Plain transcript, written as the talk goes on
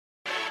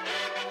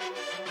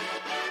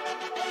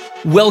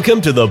Welcome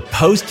to the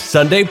Post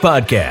Sunday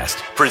Podcast,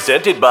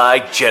 presented by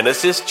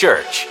Genesis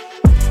Church.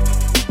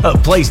 A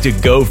place to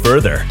go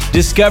further,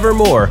 discover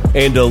more,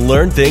 and to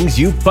learn things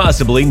you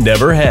possibly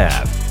never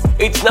have.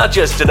 It's not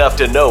just enough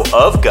to know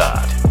of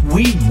God.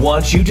 We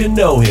want you to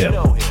know Him.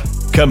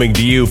 Coming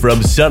to you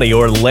from sunny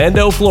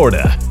Orlando,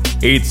 Florida,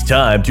 it's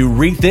time to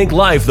rethink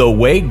life the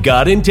way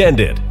God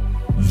intended.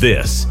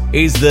 This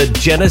is the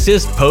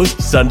Genesis Post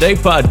Sunday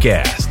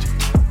Podcast.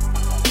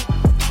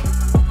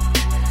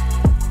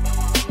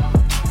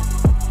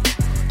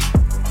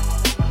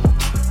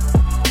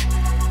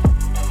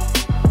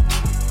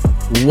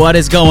 What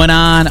is going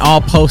on, all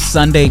Post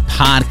Sunday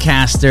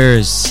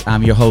podcasters?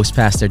 I'm your host,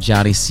 Pastor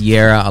Johnny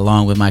Sierra,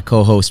 along with my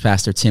co-host,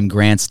 Pastor Tim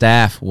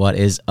Grandstaff. What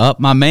is up,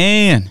 my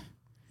man?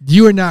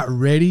 You are not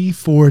ready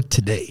for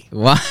today.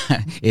 Why?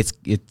 It's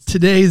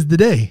Today is the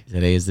day.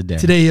 Today is the day.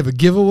 Today you have a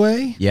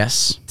giveaway.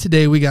 Yes.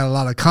 Today we got a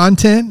lot of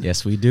content.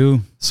 Yes, we do.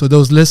 So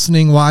those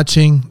listening,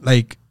 watching,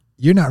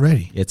 you're not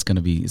ready. It's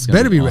gonna be awesome.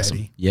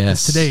 Ready.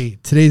 Yes.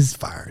 Today's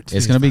fire.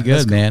 It's gonna be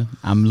good, man.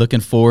 I'm looking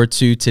forward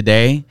to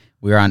today.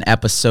 We're on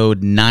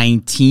episode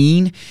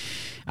 19.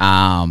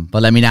 But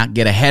let me not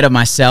get ahead of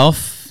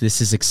myself.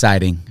 This is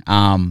exciting.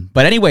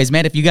 But anyways,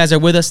 man, if you guys are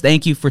with us,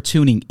 thank you for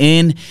tuning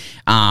in.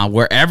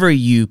 Wherever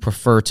you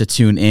prefer to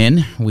tune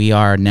in, we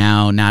are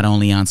now not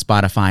only on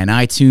Spotify and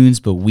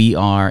iTunes, but we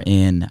are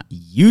in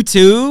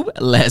YouTube.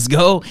 Let's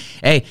go.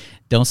 Hey,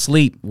 don't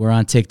sleep. We're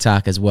on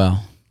TikTok as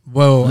well.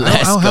 Whoa,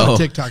 I don't have a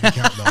TikTok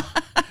account, though.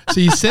 So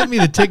you sent me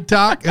the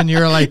TikTok, and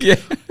you're like,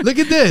 look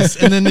at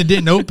this. And then it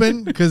didn't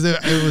open because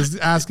it was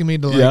asking me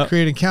to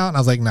create an account. And I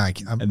was like, nah,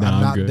 I'm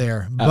not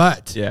there.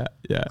 But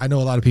I know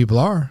a lot of people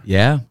are.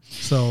 Yeah.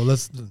 So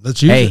let's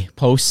use it.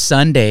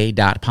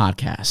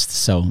 postsunday.podcast.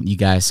 So you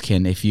guys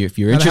can, if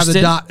you're interested. Have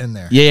the dot in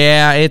there.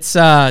 Yeah, it's,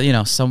 I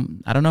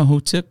don't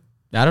know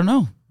I don't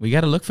know. We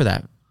got to look for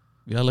that.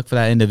 We got to look for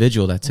that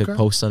individual that took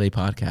Post Sunday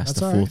Podcast,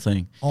 That's the full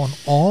thing. On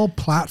all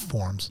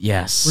platforms.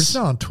 Yes. We're just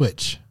not on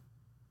Twitch.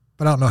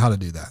 But I don't know how to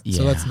do that. Yeah.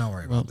 So let's not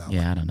worry about that.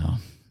 Yeah, I don't know.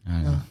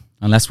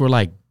 Unless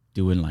we're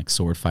doing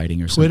sword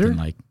fighting or Twitter?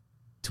 something like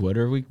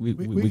Twitter. We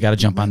got to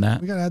jump on that.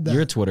 We got to add that.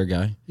 You're a Twitter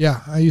guy.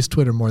 Yeah, I use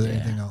Twitter more than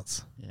anything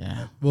else.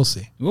 Yeah. We'll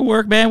see. We'll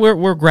work, man.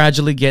 We're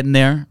gradually getting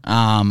there.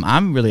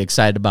 I'm really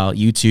excited about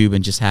YouTube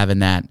and just having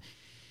that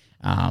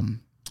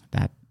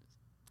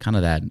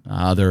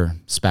other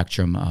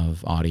spectrum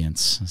of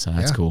audience. So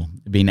that's cool.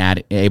 Being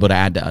able to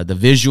add the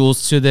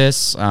visuals to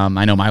this.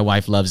 I know my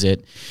wife loves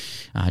it.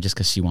 Just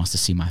because she wants to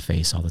see my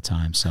face all the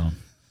time. So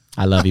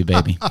I love you,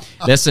 baby.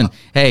 Listen,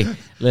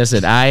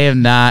 I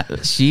am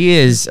not. She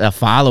is a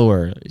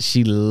follower.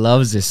 She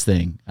loves this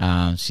thing.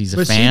 She's a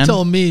fan. But she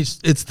told me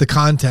it's the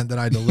content that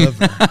I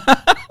deliver.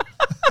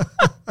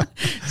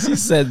 She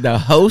said the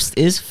host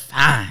is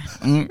fine.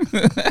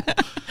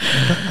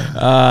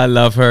 I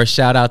love her.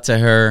 Shout out to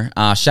her.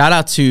 Shout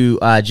out to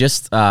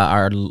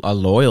our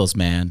loyals,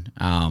 man.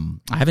 I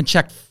haven't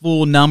checked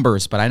full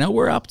numbers, but I know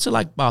we're up to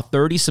about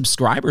 30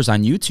 subscribers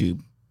on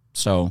YouTube.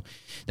 So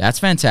that's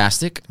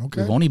fantastic.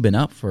 Okay. We've only been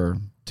up for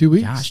 2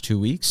 weeks. Gosh, 2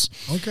 weeks.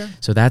 Okay.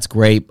 So that's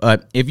great.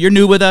 But if you're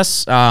new with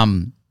us,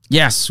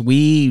 yes,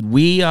 we're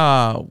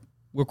a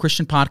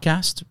Christian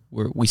podcast.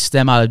 We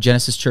stem out of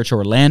Genesis Church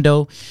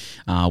Orlando.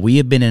 We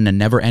have been in a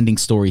never-ending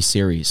story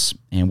series.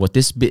 And what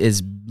this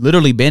is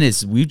literally been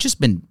is we've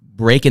just been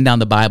breaking down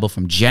the Bible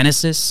from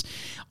Genesis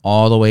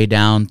all the way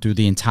down through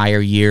the entire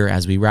year.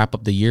 As we wrap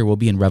up the year, we'll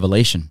be in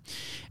Revelation.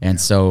 And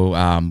so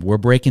we're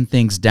breaking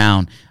things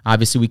down.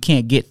 Obviously, we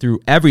can't get through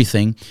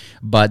everything,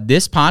 but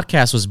this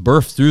podcast was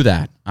birthed through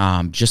that.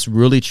 Just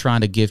really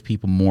trying to give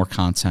people more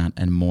content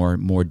and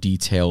more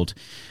detailed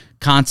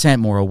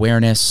content, more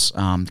awareness,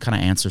 kind of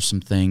answer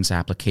some things,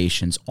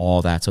 applications,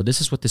 all that. So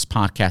this is what this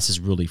podcast is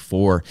really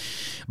for.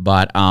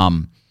 But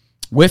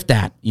with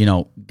that,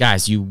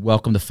 guys, you're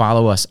welcome to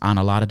follow us on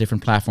a lot of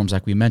different platforms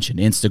like we mentioned.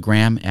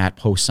 Instagram at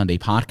Post Sunday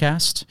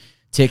Podcast,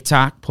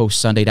 TikTok,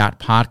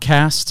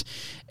 postsunday.podcast,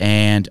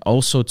 and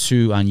also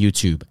on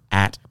YouTube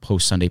at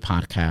Post Sunday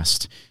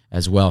Podcast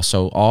as well.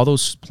 So all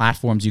those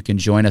platforms you can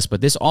join us.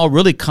 But this all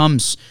really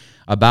comes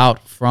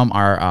about from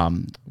our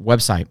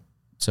website.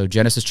 So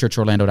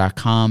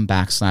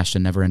genesischurchorlando.com/the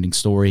never-ending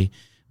story.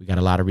 We got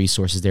a lot of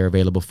resources there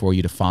available for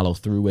you to follow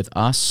through with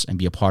us and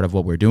be a part of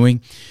what we're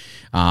doing.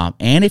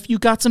 And if you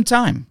got some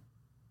time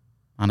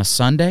on a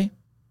Sunday,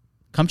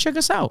 come check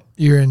us out.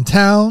 You're in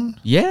town.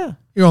 Yeah.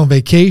 You're on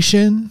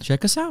vacation.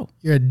 Check us out.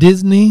 You're at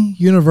Disney,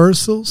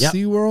 Universal, Yep.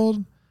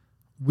 SeaWorld.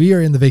 We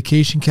are in the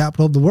vacation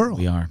capital of the world.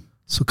 We are.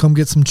 So come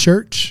get some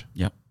church.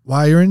 Yep.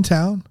 While you're in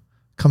town.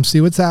 Come see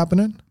what's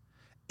happening.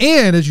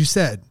 And as you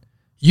said,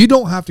 you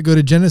don't have to go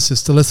to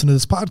Genesis to listen to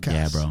this podcast.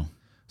 Yeah, bro.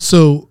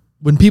 So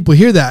when people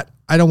hear that,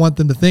 I don't want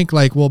them to think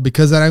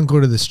because I don't go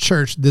to this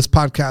church, this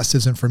podcast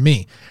isn't for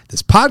me.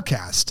 This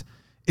podcast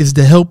is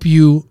to help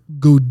you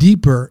go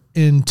deeper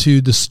into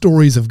the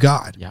stories of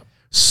God. Yep.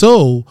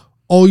 So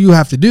all you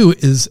have to do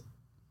is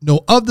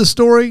know of the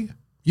story.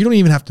 You don't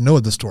even have to know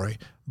of the story,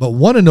 but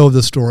want to know of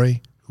the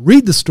story,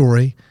 read the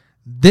story,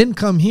 then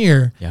come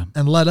here Yeah.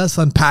 and let us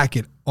unpack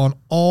it on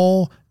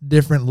all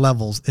different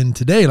levels. And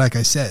today, like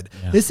I said,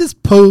 this is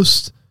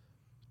post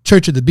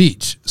Church at the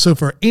Beach. So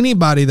for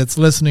anybody that's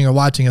listening or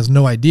watching has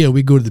no idea,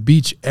 we go to the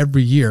beach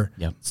every year.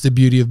 Yep. It's the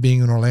beauty of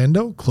being in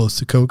Orlando, close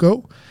to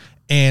Cocoa.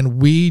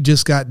 And we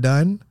just got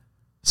done.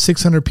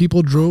 600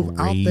 people drove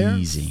out there,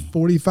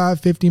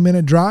 45,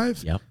 50-minute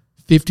drive. Yep.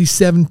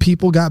 57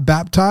 people got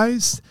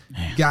baptized.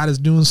 Man. God is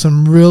doing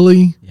some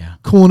really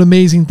cool and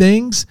amazing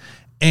things.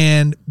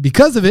 And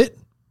because of it,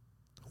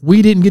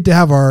 we didn't get to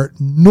have our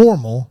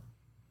normal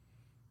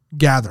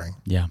gathering.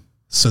 Yeah.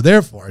 So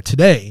therefore,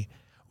 today,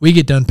 we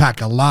get to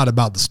unpack a lot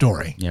about the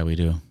story. Yeah, we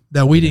do.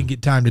 That we didn't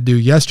get time to do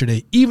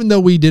yesterday, even though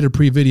we did a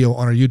pre-video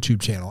on our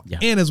YouTube channel. Yeah.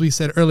 And as we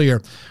said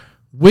earlier,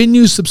 when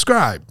you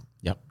subscribe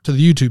to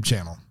the YouTube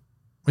channel,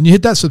 when you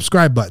hit that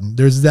subscribe button,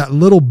 there's that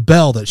little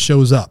bell that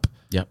shows up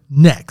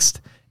next.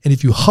 And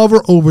if you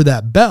hover over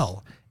that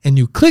bell and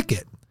you click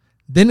it,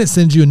 then it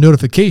sends you a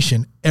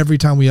notification every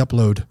time we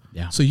upload.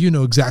 Yeah. So you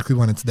know exactly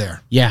when it's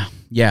there. Yeah.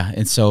 Yeah.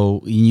 And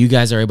so you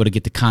guys are able to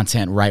get the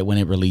content right when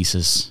it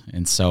releases.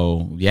 And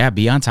so,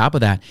 be on top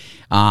of that.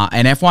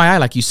 And FYI,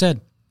 like you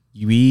said,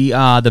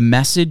 the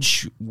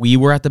message, we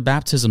were at the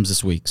baptisms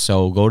this week.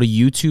 So go to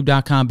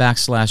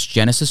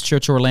youtube.com/Genesis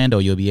Church Orlando.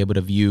 You'll be able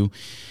to view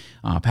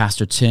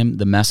Pastor Tim,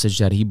 the message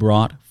that he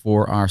brought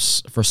for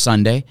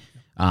Sunday.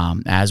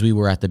 As we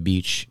were at the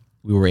beach,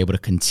 we were able to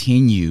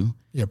continue.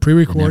 Yeah,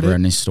 pre-record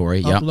it,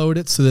 story. Upload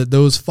it so that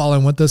those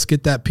following with us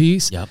get that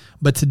piece. Yep.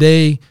 But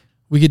today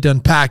we get to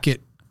unpack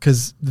it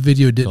because the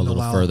video didn't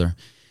allow further.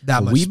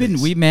 That much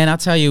I'll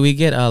tell you, we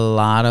get a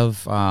lot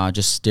of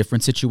just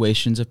different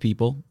situations of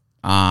people.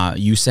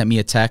 You sent me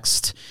a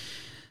text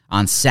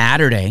on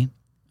Saturday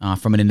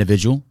from an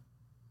individual.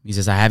 He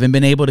says, I haven't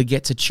been able to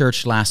get to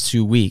church last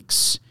 2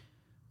 weeks,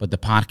 but the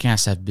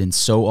podcasts have been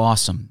so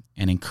awesome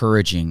and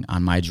encouraging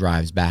on my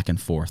drives back and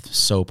forth.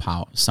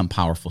 Some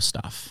powerful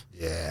stuff.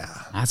 Yeah.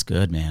 That's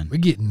good, man. We're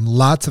getting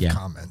lots of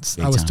comments.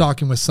 I was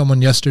talking with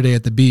someone yesterday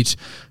at the beach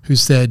who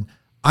said,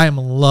 I am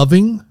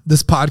loving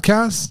this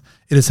podcast.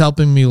 It is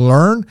helping me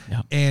learn.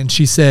 Yep. And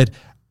she said,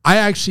 I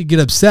actually get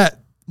upset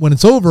when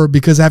it's over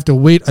because I have to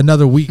wait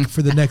another week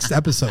for the next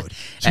episode.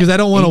 She goes, I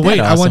don't want to wait.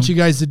 Awesome? I want you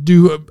guys to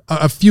do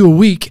a few a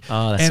week.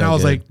 Oh, and I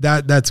was like,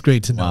 that's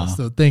great to know. Wow.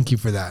 So thank you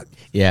for that.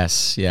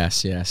 Yes. Yeah,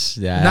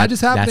 not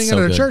just happening at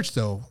our church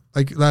though,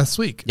 like last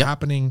week,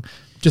 happening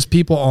just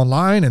people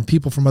online and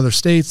people from other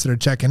states that are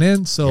checking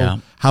in. So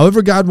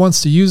however God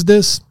wants to use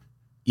this.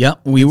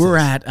 Yep. We were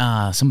at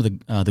some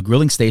of the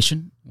grilling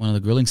station, one of the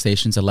grilling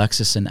stations.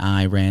 Alexis and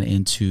I ran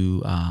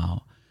into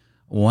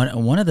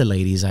one of the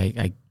ladies.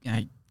 I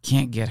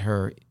can't get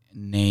her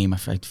name. I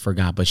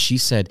forgot, but she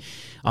said,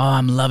 "Oh,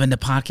 I'm loving the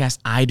podcast.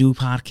 I do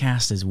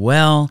podcasts as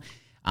well.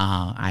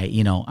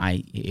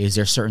 Is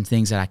there certain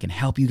things that I can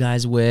help you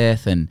guys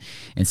with?" And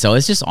so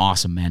it's just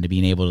awesome, man, to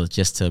being able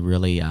to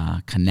really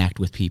connect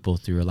with people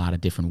through a lot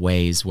of different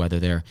ways, whether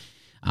they're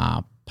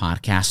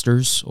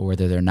podcasters or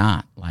whether they're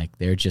not. Like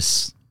they're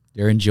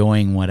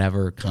enjoying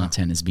whatever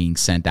content is being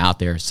sent out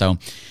there. So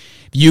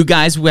you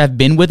guys who have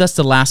been with us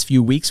the last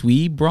few weeks,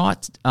 we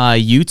brought a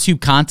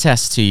YouTube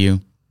contest to you.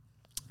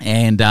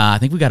 And I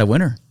think we got a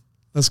winner.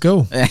 Let's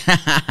go.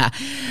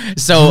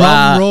 So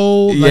drum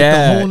roll, like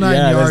the whole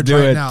 9 yards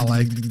right now.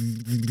 Like,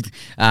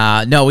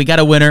 no, we got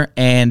a winner,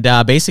 and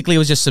basically it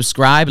was just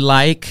subscribe,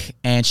 like,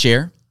 and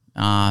share.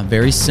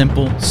 Very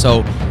simple.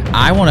 So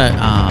I want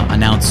to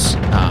announce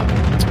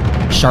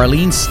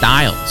Charlene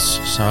Stiles.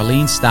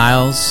 Charlene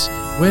Stiles,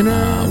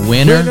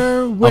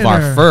 winner of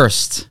our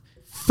first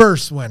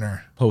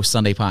winner. Post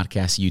Sunday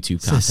Podcast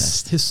YouTube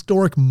contest.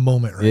 Historic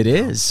moment right now. It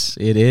is.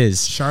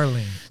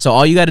 Charlene. So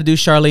all you got to do,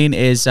 Charlene,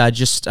 is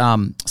just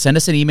send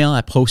us an email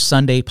at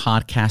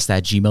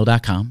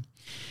postsundaypodcast@gmail.com,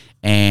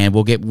 and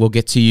we'll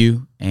get to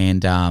you,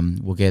 and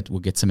we'll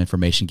get some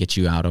information, get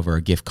you out over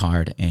a gift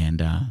card,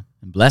 and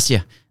bless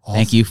you. Awesome.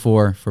 Thank you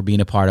for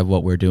being a part of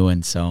what we're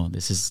doing. So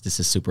this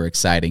is super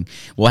exciting.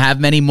 We'll have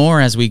many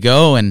more as we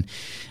go, and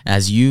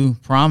as you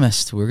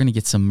promised, we're gonna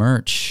get some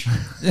merch.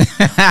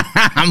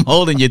 I'm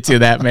holding you to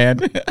that, man.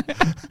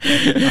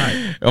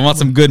 Right. I want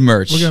some good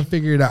merch. We're gonna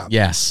figure it out.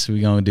 Yes,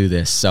 we're gonna do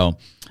this. So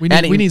we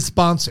need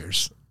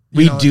sponsors.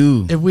 We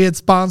do. If we had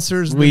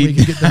sponsors, then we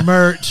could get the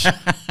merch.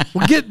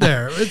 We'll get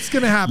there. It's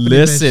going to happen.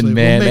 Listen,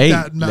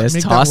 man. Let's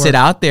toss it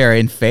out there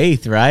in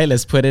faith, right?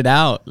 Let's put it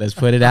out.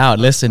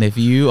 Listen, if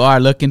you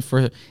are looking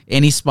for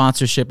any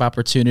sponsorship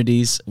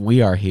opportunities,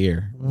 we are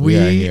here.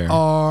 We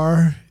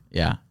are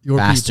yeah.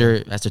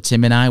 Pastor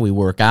Tim and I, we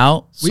work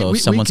out. So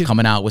if someone's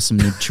coming out with some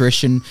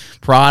nutrition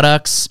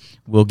products,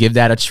 we'll give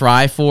that a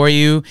try for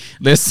you.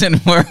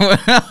 Listen,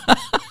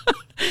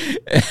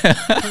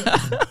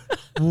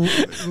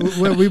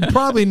 we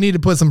probably need to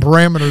put some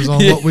parameters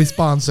on what we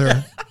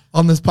sponsor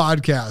on this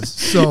podcast.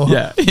 So,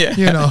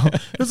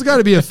 there's got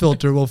to be a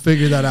filter. We'll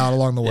figure that out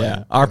along the way.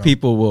 Yeah. Our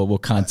people will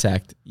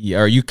contact you,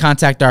 or you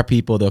contact our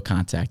people, they'll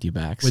contact you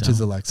back. Which is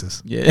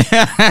Alexis. Yeah.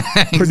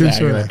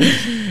 Producer.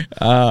 Exactly.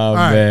 Oh,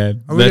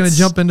 man. Are we going to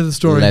jump into the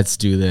story? Let's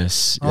do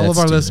this. All of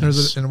our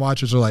listeners and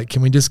watchers are like,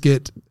 can we just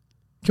get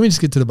Can we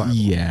just get to the Bible?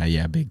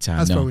 Yeah, big time.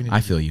 That's no, what we need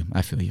I feel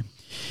you.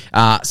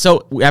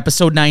 So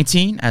episode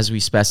 19, as we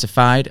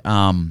specified,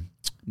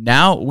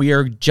 now we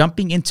are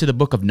jumping into the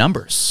book of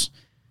Numbers.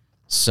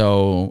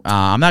 So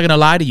I'm not going to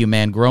lie to you,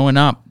 man. Growing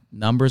up,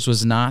 Numbers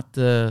was not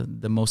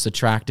the most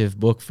attractive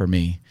book for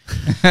me.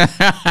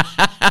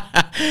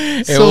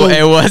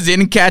 It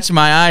didn't catch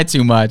my eye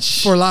too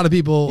much. For a lot of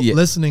people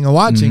listening and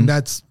watching,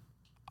 that's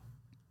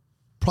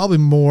probably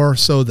more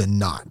so than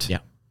not. Yeah.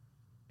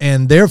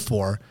 And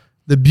therefore,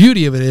 the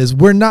beauty of it is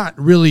we're not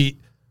really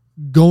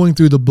going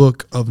through the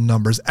book of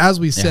Numbers. As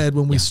we said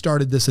when we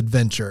started this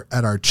adventure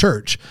at our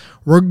church,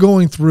 we're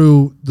going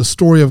through the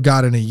story of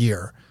God in a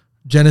year,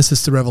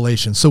 Genesis to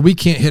Revelation. So we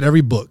can't hit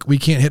every book. We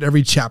can't hit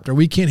every chapter.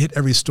 We can't hit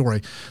every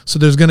story. So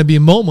there's going to be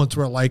moments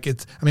where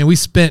we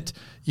spent,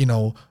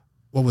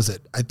 what was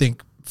it? I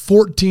think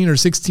 14 or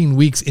 16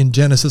 weeks in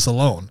Genesis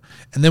alone.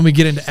 And then we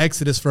get into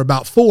Exodus for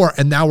about 4,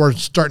 and now we're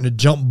starting to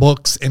jump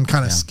books and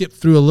kind of skip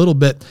through a little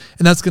bit.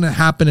 And that's going to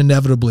happen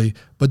inevitably.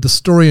 But the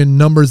story in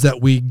Numbers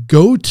that we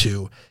go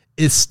to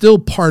is still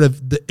part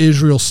of the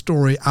Israel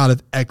story out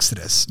of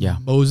Exodus. Yeah.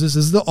 Moses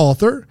is the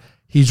author.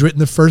 He's written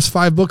the first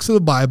 5 books of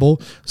the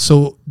Bible.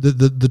 So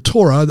the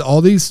Torah, all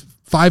these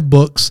 5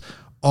 books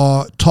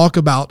talk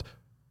about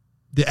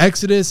the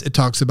Exodus. It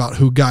talks about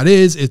who God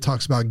is. It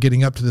talks about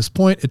getting up to this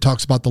point. It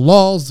talks about the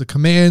laws, the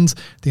commands,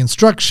 the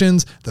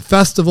instructions, the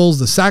festivals,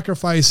 the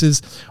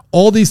sacrifices,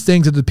 all these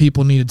things that the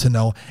people needed to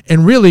know.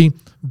 And really,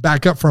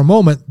 back up for a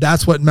moment,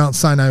 that's what Mount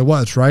Sinai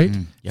was, right?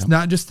 It's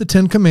not just the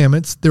 10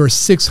 commandments. There are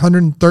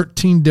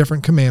 613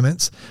 different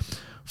commandments.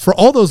 For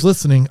all those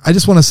listening, I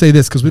just want to say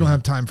this because we don't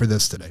have time for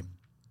this today.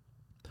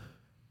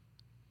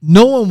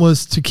 No one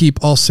was to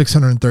keep all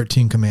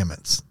 613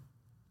 commandments.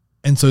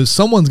 And so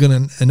someone's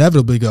going to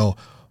inevitably go,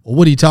 well,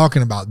 what are you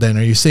talking about then?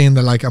 Are you saying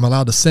that I'm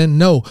allowed to sin?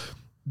 No,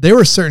 there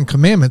were certain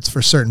commandments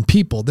for certain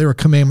people. There were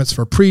commandments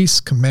for priests,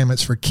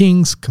 commandments for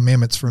kings,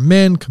 commandments for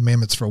men,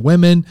 commandments for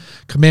women,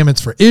 commandments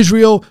for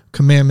Israel,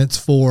 commandments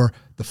for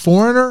the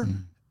foreigner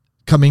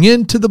coming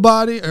into the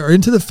body or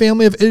into the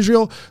family of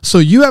Israel. So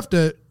you have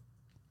to,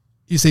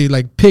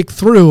 pick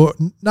through,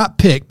 not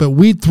pick, but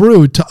weed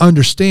through to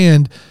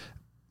understand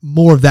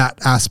more of that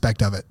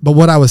aspect of it. But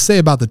what I would say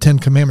about the 10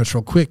 commandments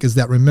real quick is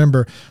that,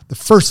 remember, the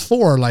first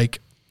 4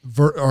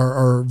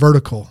 are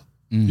vertical,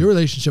 your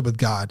relationship with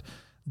God.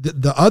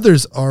 The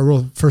others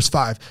are, first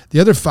 5. The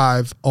other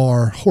 5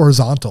 are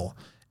horizontal.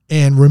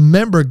 And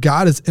remember,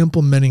 God is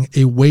implementing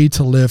a way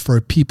to live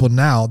for people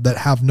now that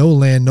have no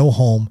land, no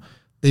home.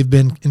 They've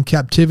been in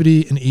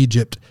captivity in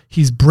Egypt.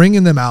 He's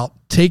bringing them out,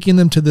 taking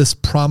them to this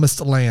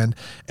promised land.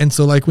 And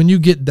so when you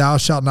get thou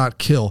shalt not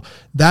kill,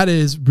 that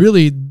is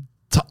really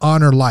to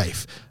honor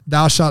life.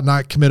 Thou shalt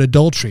not commit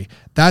adultery.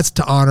 That's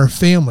to honor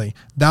family.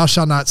 Thou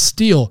shalt not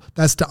steal.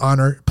 That's to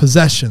honor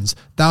possessions.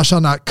 Thou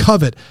shalt not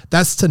covet.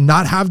 That's to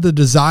not have the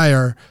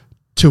desire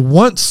to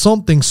want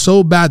something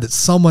so bad that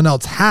someone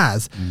else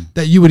has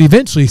that you would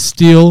eventually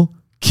steal,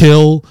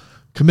 kill,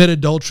 commit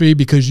adultery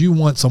because you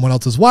want someone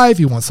else's wife,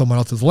 you want someone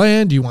else's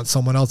land, you want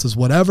someone else's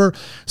whatever.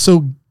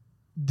 So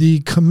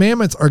the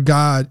commandments are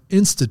God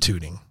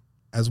instituting,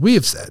 as we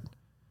have said,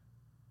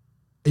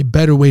 a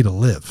better way to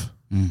live.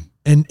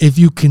 And if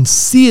you can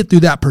see it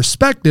through that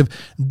perspective,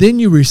 then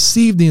you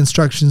receive the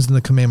instructions and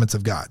the commandments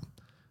of God.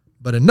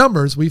 But in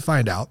Numbers, we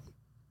find out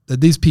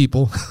that these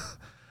people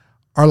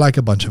are like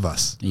a bunch of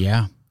us.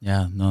 Yeah.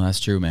 No, that's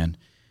true, man.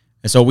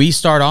 And so we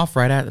start off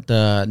right at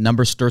the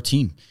Numbers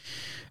 13.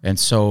 And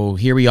so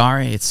here we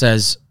are. It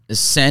says,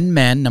 send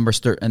men,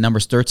 Numbers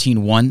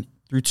 13, 1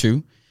 through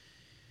 2.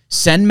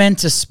 Send men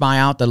to spy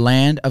out the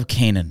land of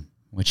Canaan,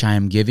 which I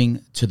am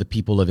giving to the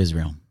people of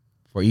Israel.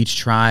 For each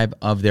tribe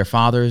of their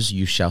fathers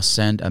you shall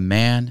send a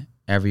man,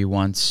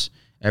 everyone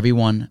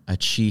a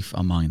chief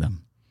among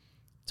them.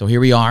 So here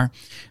we are.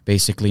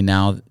 Basically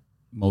now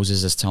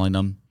Moses is telling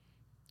them,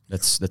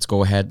 let's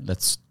go ahead,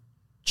 let's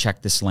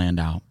check this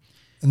land out.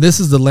 And this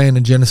is the land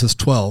in Genesis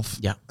 12,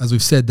 yeah, as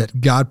we've said, that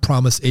God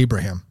promised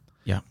Abraham.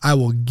 Yeah. I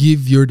will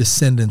give your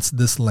descendants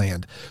this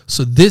land.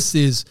 So this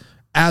is,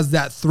 as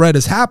that threat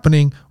is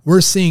happening, we're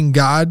seeing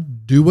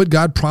God do what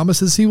God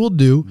promises he will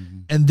do. Mm-hmm.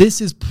 And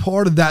this is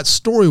part of that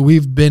story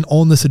we've been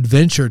on this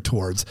adventure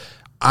towards.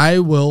 I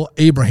will,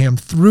 Abraham,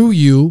 through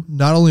you,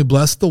 not only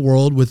bless the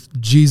world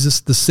with Jesus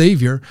the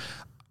Savior,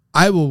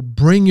 I will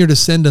bring your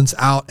descendants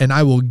out and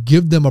I will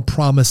give them a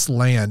promised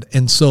land.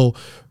 And so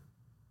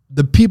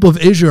the people of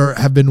Israel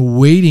have been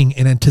waiting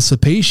in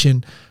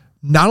anticipation,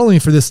 not only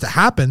for this to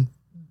happen.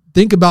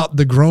 Think about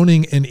the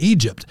groaning in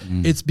Egypt.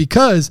 It's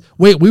because,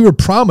 we were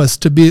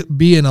promised to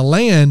be in a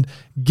land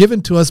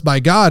given to us by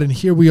God, and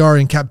here we are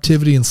in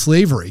captivity and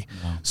slavery.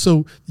 Wow.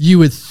 So you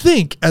would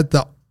think at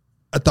the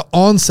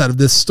onset of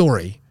this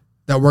story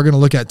that we're going to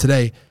look at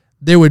today,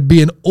 there would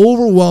be an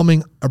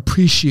overwhelming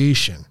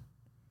appreciation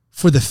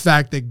for the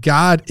fact that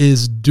God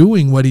is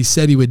doing what he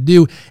said he would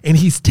do, and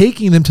he's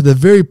taking them to the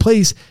very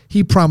place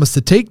he promised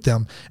to take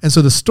them. And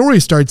so the story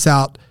starts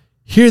out,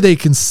 here they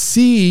can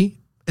see,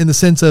 in the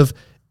sense of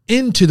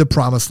into the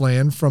promised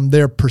land from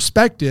their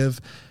perspective,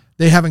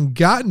 They haven't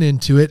gotten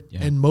into it.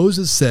 Yeah. And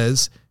Moses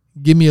says,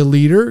 give me a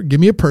leader, give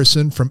me a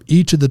person from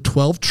each of the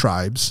 12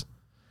 tribes,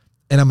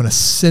 and I'm going to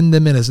send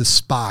them in as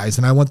spies.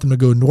 And I want them to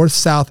go north,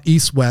 south,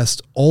 east,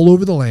 west, all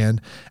over the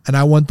land. And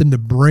I want them to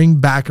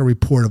bring back a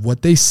report of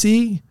what they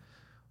see,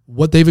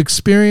 what they've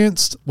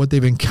experienced, what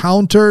they've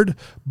encountered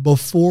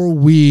before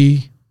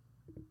we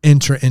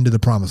enter into the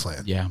promised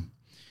land. Yeah.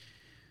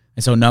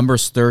 And so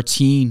Numbers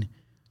 13,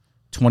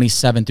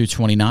 27 through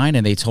 29,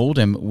 and they told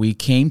him, we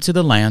came to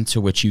the land to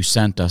which you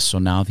sent us. So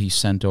now he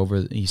sent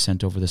over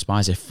the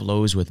spies. It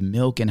flows with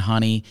milk and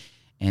honey,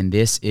 and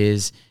this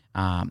is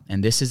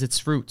its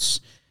fruits.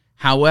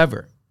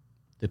 However,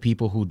 the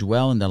people who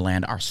dwell in the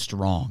land are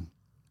strong,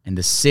 and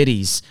the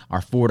cities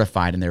are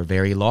fortified, and they're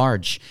very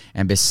large.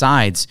 And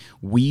besides,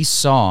 we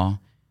saw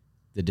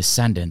the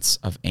descendants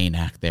of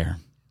Anak there.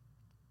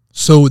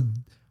 So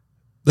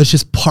let's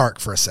just park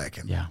for a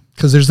second. Yeah.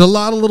 Because there's a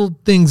lot of little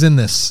things in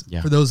this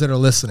for those that are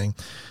listening.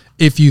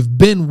 If you've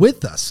been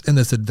with us in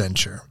this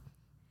adventure,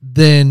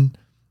 then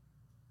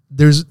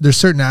there's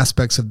certain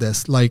aspects of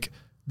this. Like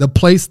the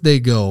place they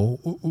go,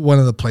 one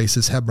of the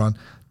places, Hebron,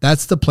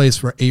 that's the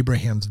place where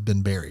Abraham's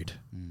been buried.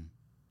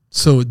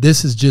 So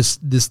this is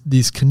just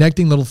these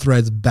connecting little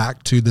threads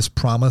back to this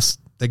promise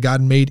that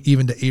God made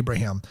even to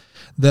Abraham.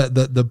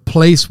 The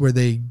place where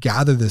they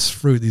gather this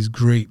fruit, these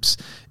grapes,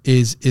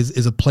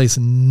 is a place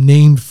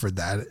named for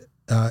that.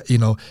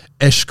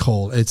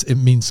 Eshkol. It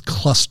means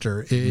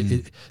cluster.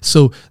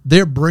 So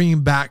they're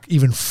bringing back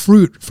even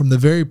fruit from the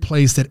very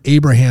place that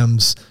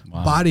Abraham's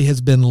body has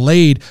been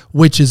laid,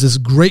 which is this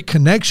great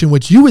connection,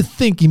 which you would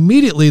think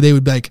immediately they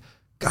would be like,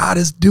 God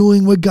is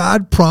doing what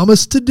God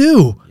promised to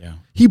do. Yeah.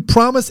 He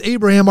promised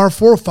Abraham, our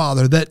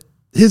forefather, that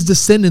his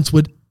descendants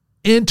would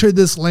enter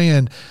this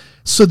land.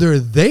 So they're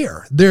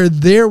there. They're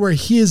there where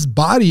his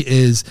body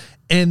is,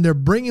 and they're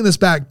bringing this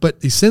back. But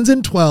he sends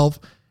in 12,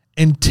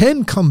 and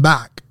 10 come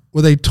back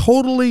with a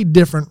totally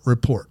different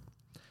report.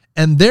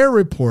 And their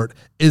report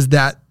is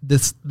that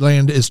this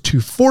land is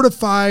too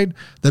fortified,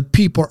 the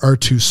people are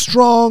too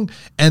strong,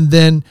 and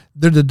then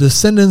they're the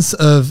descendants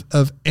of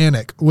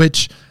Anak,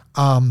 which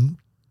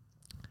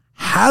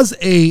has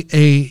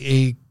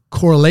a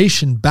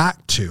correlation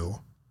back to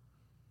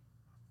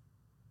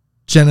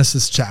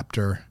Genesis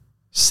chapter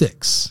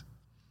 6,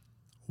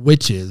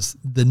 which is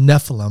the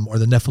Nephilim or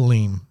the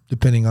Nephilim,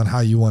 depending on how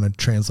you want to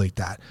translate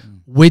that,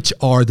 which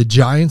are the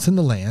giants in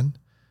the land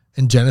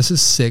in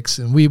Genesis 6.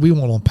 And we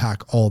won't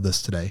unpack all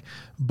this today,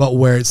 but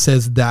where it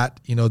says that,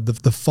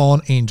 the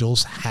fallen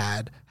angels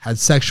had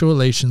sexual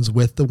relations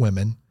with the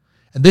women.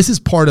 And this is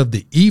part of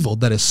the evil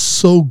that is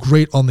so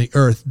great on the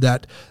earth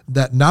that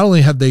not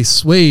only have they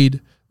swayed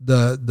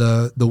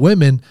the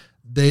women,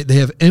 they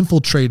have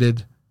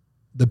infiltrated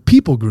the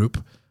people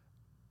group.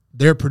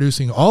 They're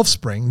producing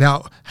offspring.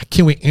 Now,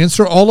 can we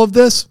answer all of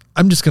this?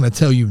 I'm just going to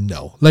tell you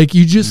no. Like,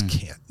 you just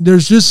can't.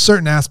 There's just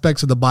certain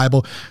aspects of the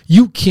Bible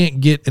you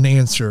can't get an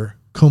answer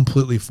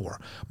completely for.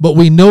 But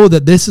we know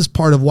that this is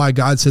part of why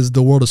God says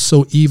the world is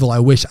so evil, I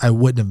wish I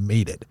wouldn't have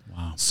made it.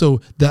 Wow.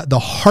 So the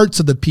hearts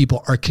of the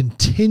people are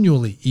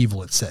continually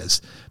evil, it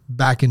says,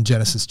 back in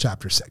Genesis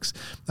chapter 6,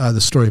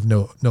 the story of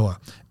Noah.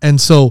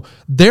 And so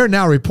they're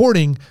now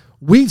reporting,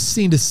 we've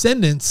seen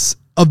descendants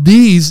of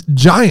these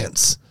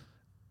giants,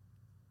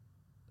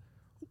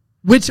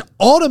 which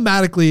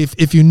automatically,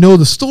 if you know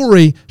the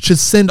story, should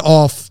send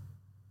off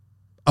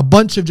a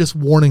bunch of just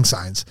warning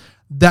signs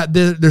that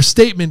their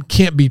statement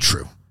can't be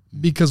true,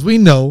 because we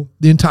know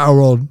the entire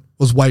world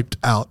was wiped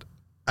out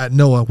at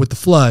Noah with the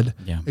flood,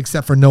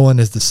 except for Noah and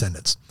his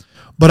descendants.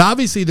 But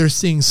obviously they're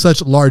seeing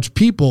such large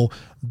people,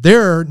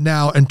 they're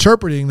now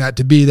interpreting that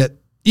to be that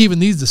even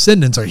these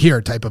descendants are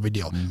here type of a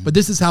deal. Mm-hmm. But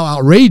this is how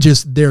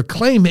outrageous their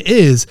claim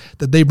is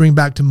that they bring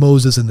back to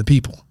Moses and the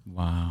people.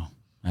 Wow,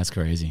 that's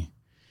crazy.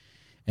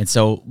 And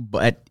so,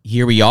 but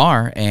here we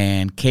are,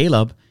 and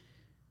Caleb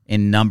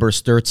in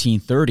Numbers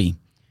 13:30,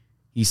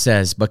 he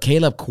says, but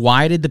Caleb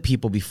quieted the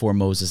people before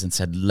Moses and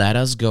said, let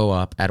us go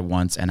up at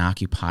once and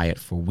occupy it,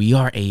 for we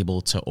are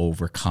able to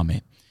overcome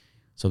it.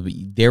 So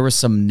there was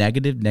some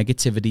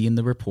negativity in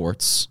the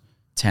reports,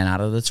 10 out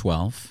of the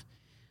 12.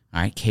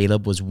 All right,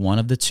 Caleb was one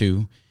of the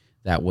two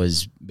that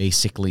was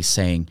basically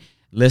saying,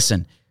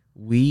 listen,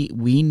 you're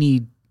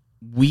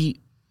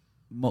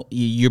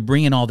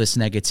bringing all this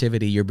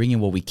negativity, you're bringing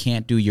what we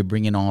can't do, you're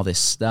bringing all this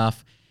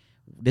stuff.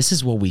 This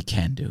is what we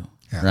can do,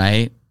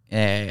 right?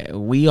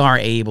 We are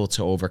able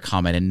to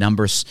overcome it. In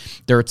Numbers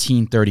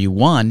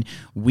 13:31,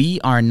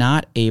 we are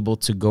not able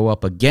to go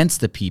up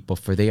against the people,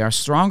 for they are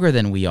stronger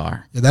than we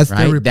are. Yeah, that's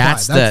right? the reply.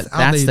 That's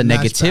the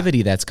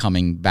negativity that's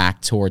coming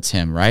back towards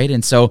him, right?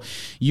 And so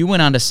you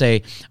went on to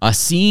say, a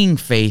seeing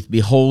faith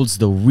beholds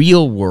the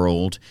real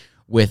world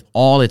with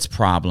all its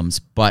problems,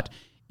 but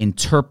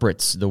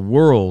interprets the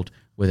world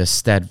with a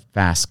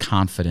steadfast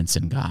confidence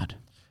in God.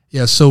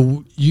 Yeah,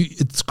 so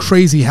it's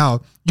crazy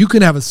how you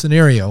can have a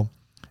scenario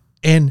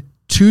and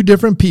two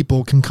different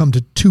people can come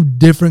to two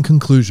different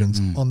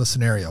conclusions on the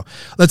scenario.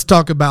 Let's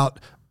talk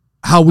about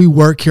how we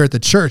work here at the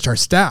church, our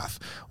staff.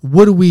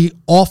 What do we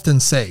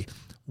often say?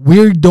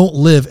 We don't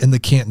live in the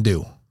can't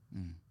do.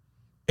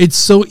 It's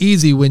so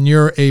easy when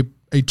you're a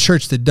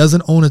church that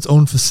doesn't own its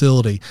own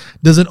facility,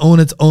 doesn't own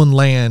its own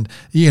land,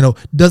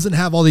 doesn't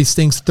have all these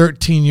things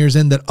 13 years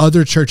in that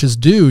other churches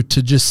do,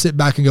 to just sit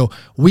back and go,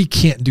 we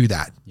can't do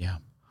that. Yeah.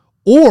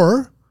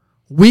 Or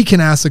we can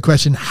ask the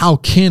question, how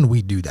can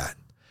we do that?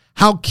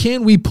 How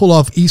can we pull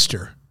off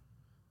Easter?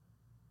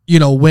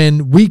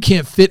 When we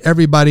can't fit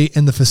everybody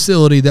in the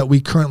facility that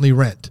we currently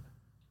rent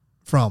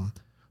from.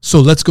 So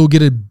let's go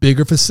get a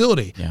bigger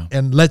facility,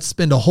 and let's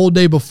spend a whole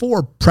day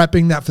before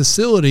prepping that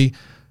facility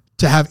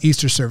to have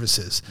Easter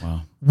services.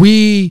 Wow.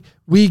 We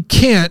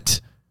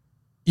can't,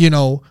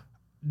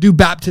 do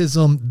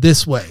baptism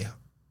this way.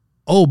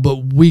 Oh,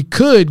 but we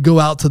could go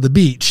out to the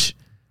beach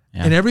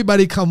and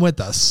everybody come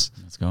with us.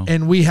 Let's go.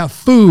 And we have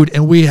food,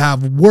 and we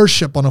have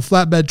worship on a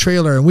flatbed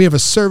trailer, and we have a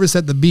service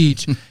at the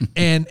beach,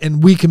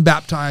 and we can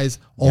baptize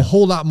a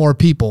whole lot more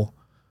people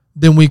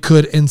than we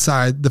could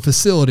inside the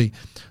facility.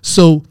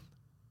 So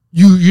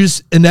you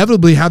just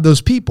inevitably have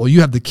those people. You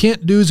have the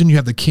can't do's and you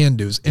have the can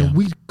do's. And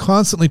we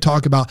constantly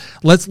talk about,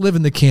 let's live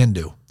in the can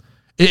do.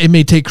 It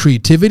may take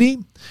creativity.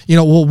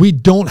 We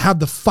don't have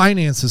the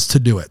finances to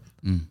do it.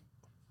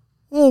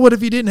 Well, what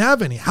if you didn't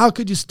have any? How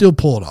could you still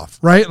pull it off,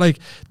 right? Like,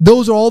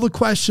 those are all the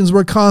questions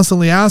we're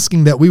constantly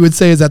asking that we would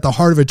say is at the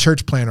heart of a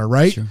church planner,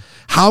 right? Sure.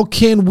 How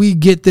can we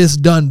get this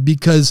done?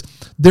 Because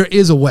there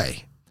is a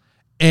way.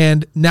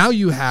 And now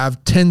you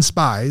have 10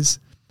 spies.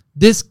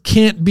 This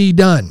can't be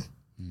done.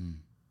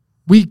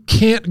 We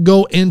can't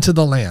go into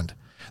the land.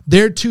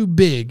 They're too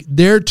big.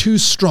 They're too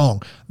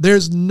strong.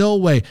 There's no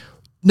way.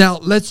 Now,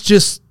 let's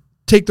just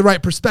take the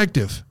right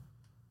perspective.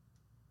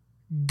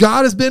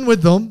 God has been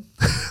with them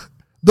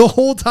the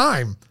whole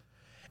time.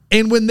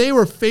 And when they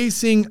were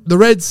facing the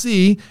Red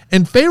Sea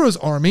and Pharaoh's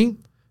army,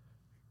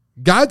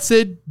 God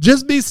said,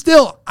 just be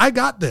still. I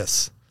got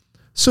this.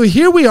 So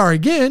here we are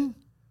again,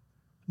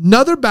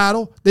 another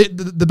battle,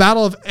 the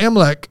battle of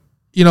Amalek,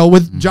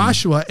 with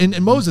Joshua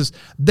and Moses.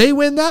 They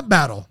win that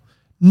battle.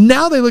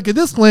 Now they look at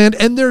this land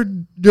and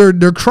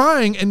they're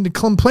crying and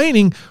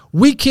complaining,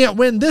 we can't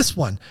win this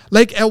one.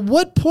 Like, at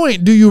what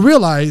point do you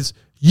realize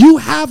you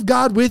have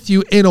God with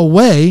you in a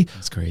way?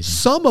 That's crazy.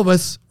 Some of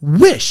us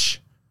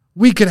wish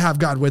we could have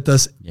God with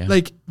us,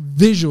 like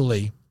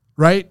visually,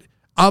 right?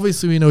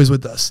 Obviously, we know he's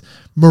with us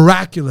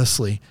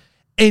miraculously.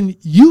 And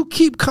you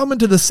keep coming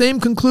to the same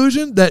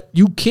conclusion that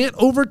you can't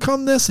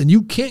overcome this and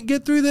you can't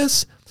get through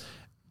this.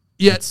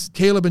 Yet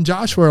Caleb and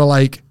Joshua are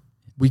like,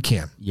 we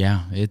can.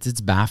 Yeah, it's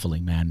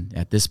baffling, man.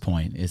 At this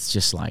point, it's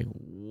just like,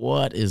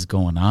 what is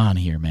going on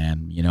here,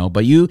 man?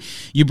 But you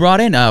brought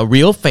in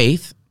real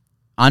faith.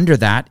 Under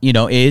that,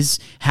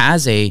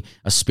 has a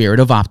spirit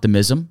of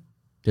optimism.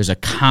 There's a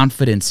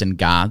confidence in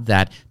God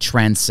that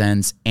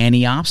transcends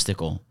any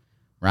obstacle,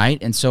 right?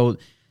 And so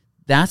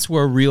that's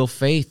where real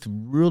faith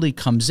really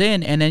comes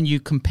in. And then you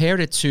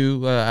compared it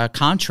to a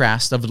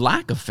contrast of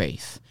lack of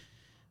faith.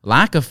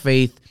 Lack of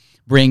faith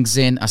brings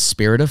in a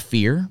spirit of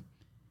fear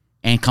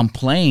and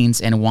complains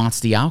and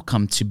wants the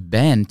outcome to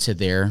bend to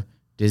their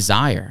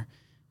desire.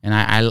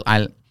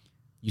 And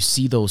you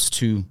see those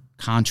two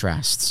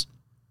contrasts.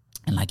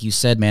 And like you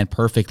said, man,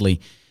 perfectly,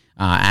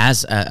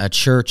 as a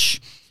church,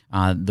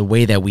 the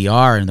way that we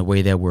are and the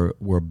way that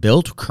we're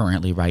built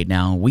currently right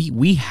now,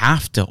 we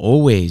have to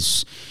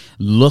always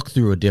look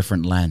through a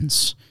different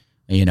lens,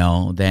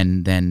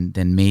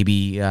 than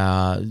maybe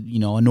a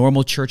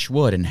normal church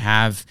would, and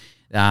have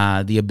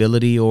the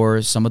ability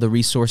or some of the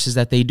resources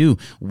that they do.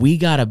 We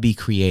got to be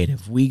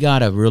creative. We got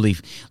to really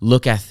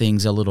look at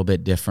things a little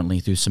bit differently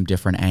through some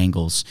different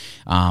angles.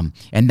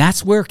 And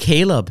that's where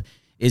Caleb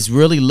is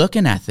really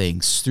looking at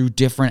things through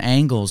different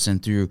angles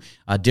and through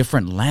a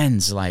different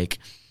lens. Like,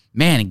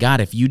 man, God,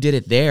 if you did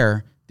it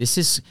there, this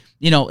is,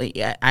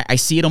 I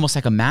see it almost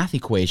like a math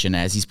equation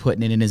as he's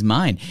putting it in his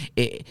mind.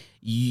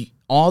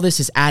 All this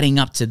is adding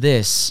up to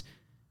this.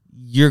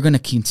 You're going to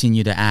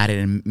continue to add it,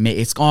 and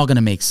it's all going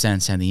to make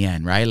sense in the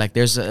end, right? Like,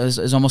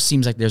 it almost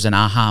seems like there's an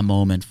aha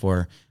moment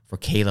for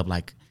Caleb.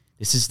 Like,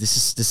 this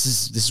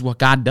is what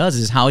God does.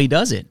 This is how he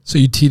does it. So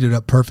you teed it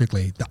up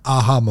perfectly. The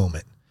aha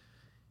moment.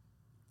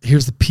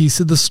 Here's the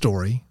piece of the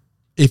story.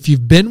 If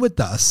you've been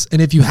with us,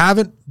 and if you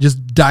haven't,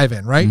 just dive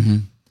in, right? Mm-hmm.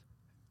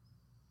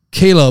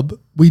 Caleb,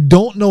 we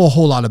don't know a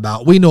whole lot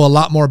about. We know a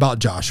lot more about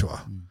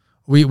Joshua.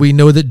 We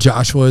know that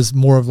Joshua is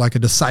more of like a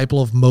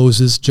disciple of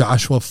Moses.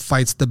 Joshua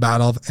fights the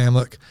battle of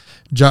Amalek.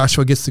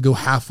 Joshua gets to go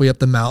halfway up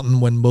the mountain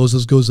when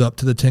Moses goes up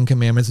to the 10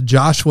 Commandments.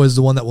 Joshua is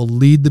the one that will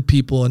lead the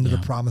people into the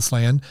promised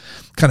land,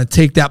 kind of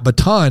take that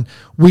baton.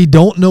 We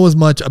don't know as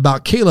much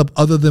about Caleb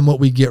other than what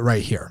we get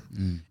right here.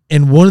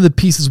 And one of the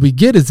pieces we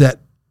get is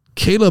that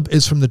Caleb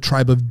is from the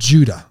tribe of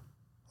Judah.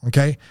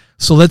 Okay?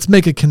 So let's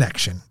make a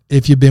connection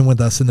if you've been with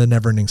us in the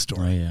Neverending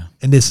Story. Oh, yeah.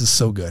 And this is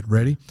so good.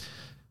 Ready?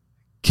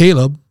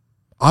 Caleb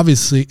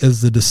obviously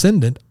is the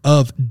descendant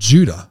of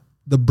Judah,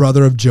 the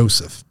brother of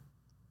Joseph,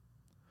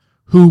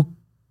 who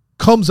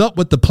comes up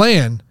with the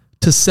plan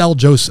to sell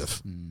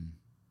Joseph.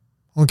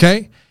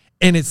 Okay?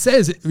 And it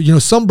says,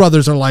 some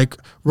brothers are like,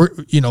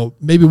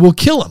 maybe we'll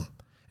kill him.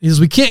 He says,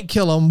 we can't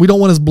kill him. We don't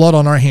want his blood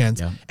on our hands.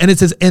 Yeah. And it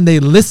says, and they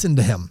listened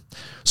to him.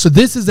 So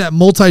this is that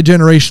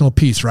multi-generational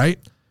piece, right?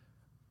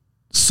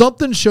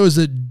 Something shows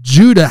that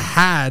Judah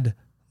had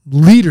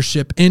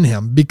leadership in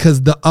him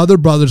because the other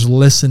brothers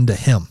listened to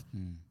him.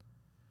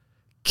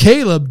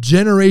 Caleb,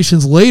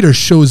 generations later,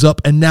 shows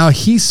up, and now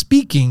he's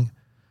speaking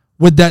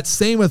with that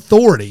same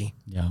authority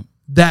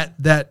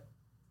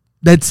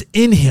that's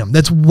in him,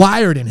 that's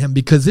wired in him,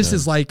 because this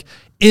is like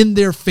in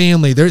their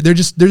family. They're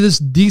just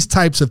these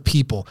types of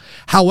people.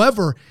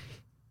 However,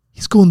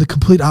 he's going the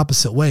complete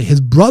opposite way. His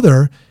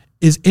brother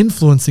is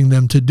influencing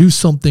them to do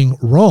something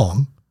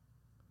wrong.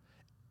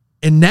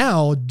 And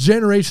now,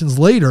 generations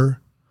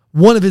later,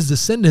 one of his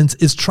descendants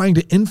is trying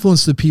to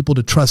influence the people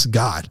to trust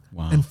God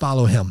and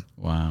follow him.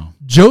 Wow.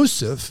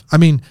 Joseph's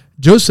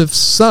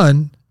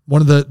son,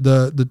 one of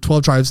the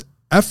 12 tribes,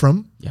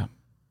 Ephraim,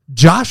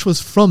 Josh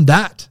was from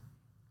that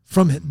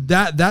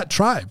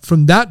tribe,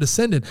 from that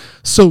descendant.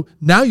 So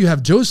now you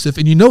have Joseph,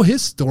 and you know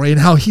his story and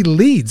how he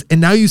leads.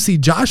 And now you see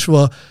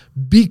Joshua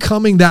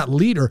becoming that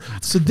leader.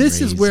 So this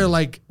is where,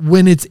 like,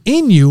 when it's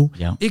in you,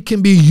 it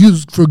can be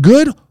used for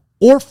good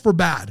or for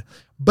bad.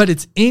 But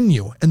it's in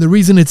you. And the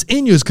reason it's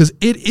in you is because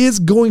it is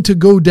going to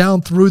go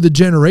down through the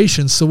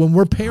generations. So when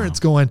we're parents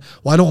going,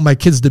 well, I don't want my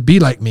kids to be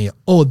like me.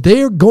 Oh,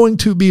 they're going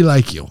to be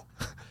like you.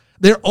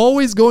 They're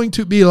always going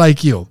to be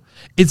like you.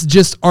 It's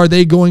just, are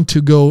they going to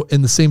go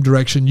in the same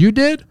direction you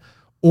did?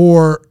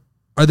 Or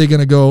are they going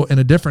to go in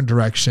a different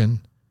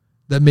direction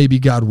that maybe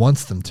God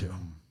wants them to?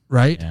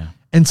 Right? Yeah.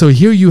 And so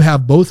here you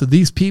have both of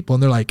these people,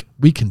 and they're like,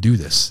 we can do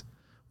this.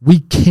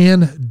 We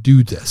can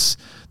do this.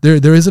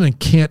 There isn't a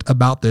can't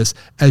about this,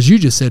 as you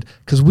just said,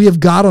 because we have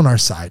God on our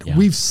side. Yeah.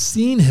 We've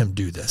seen him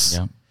do this.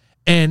 Yeah.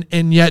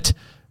 And yet,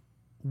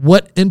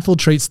 what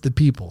infiltrates the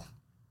people?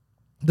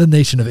 The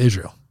nation of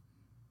Israel.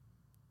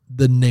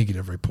 The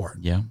negative report.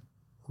 Yeah.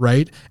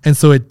 Right? And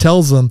so it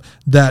tells them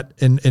that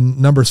in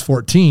Numbers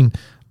 14,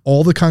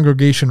 all the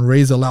congregation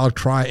raised a loud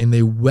cry, and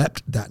they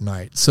wept that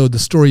night. So the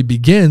story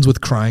begins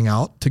with crying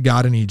out to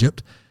God in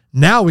Egypt.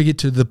 Now we get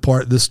to the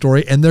part of the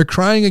story, and they're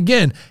crying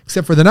again,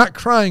 except for they're not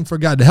crying for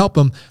God to help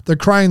them. They're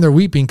crying, they're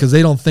weeping because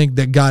they don't think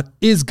that God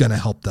is going to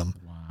help them.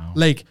 Wow.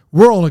 Like,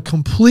 we're on a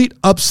complete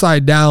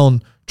upside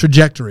down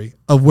trajectory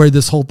of where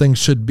this whole thing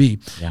should be.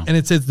 Yeah. And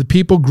it says, the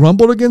people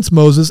grumbled against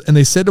Moses, and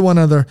they said to one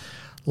another,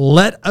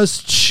 let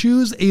us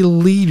choose a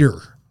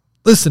leader.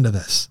 Listen to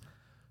this.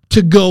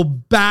 To go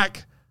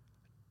back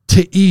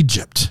to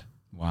Egypt.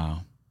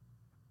 Wow.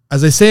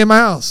 As I say in my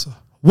house,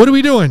 what are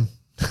we doing?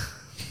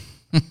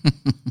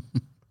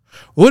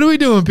 What are we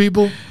doing,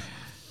 people?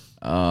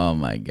 Oh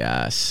my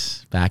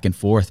gosh. Back and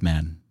forth,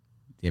 man.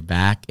 They're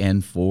back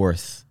and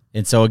forth.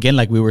 And so again,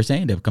 like we were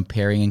saying, they're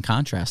comparing and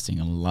contrasting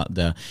a lot,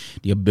 the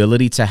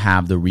ability to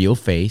have the real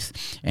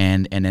faith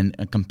and then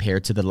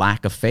compared to the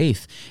lack of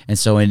faith. And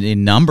so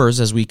in Numbers,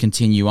 as we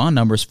continue on,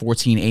 Numbers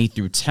 14:8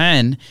 through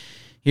 10,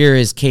 here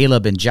is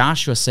Caleb and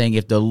Joshua saying,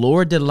 if the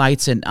Lord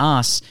delights in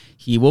us,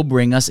 he will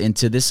bring us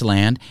into this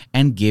land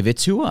and give it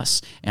to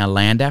us, a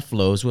land that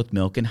flows with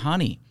milk and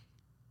honey.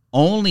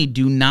 Only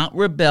do not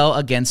rebel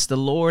against the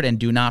Lord, and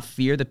do not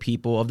fear the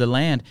people of the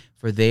land,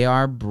 for they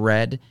are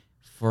bread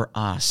for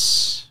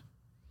us.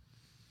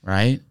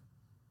 Right?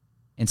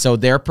 And so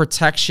their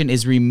protection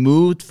is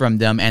removed from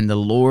them, and the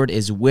Lord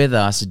is with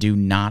us. Do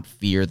not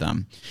fear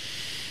them.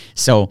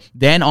 So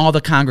then all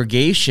the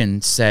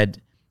congregation said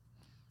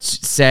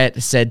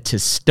to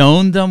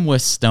stone them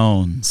with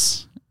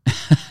stones.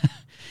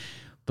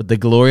 But the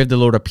glory of the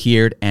Lord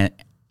appeared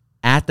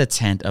at the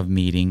tent of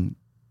meeting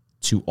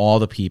to all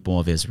the people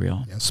of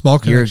Israel. Yeah, small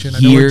connection. I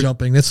know we're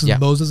jumping. This is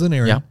Moses and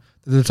Aaron that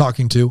they're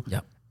talking to.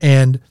 Yeah.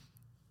 And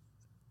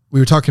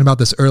we were talking about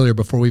this earlier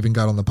before we even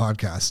got on the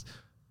podcast.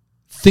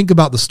 Think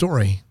about the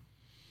story.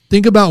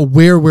 Think about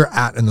where we're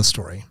at in the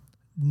story.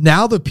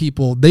 Now the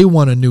people, they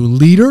want a new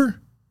leader,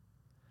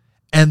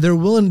 and they're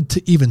willing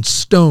to even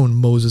stone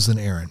Moses and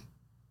Aaron.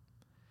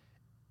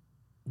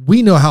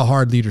 We know how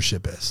hard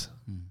leadership is,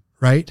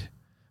 right?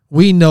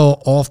 We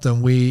know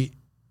often we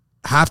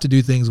have to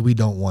do things we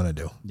don't want to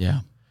do.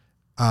 Yeah.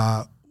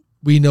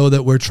 We know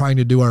that we're trying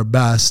to do our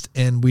best,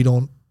 and we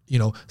don't,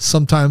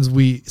 sometimes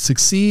we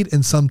succeed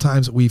and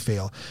sometimes we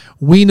fail.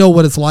 We know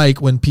what it's like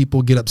when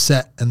people get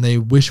upset and they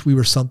wish we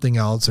were something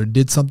else or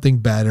did something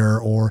better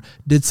or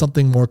did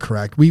something more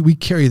correct. We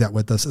carry that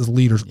with us as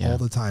leaders all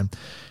the time.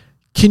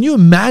 Can you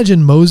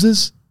imagine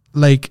Moses,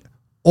 like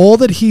all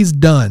that he's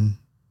done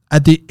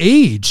at the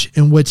age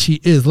in which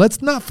he is?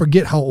 Let's not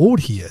forget how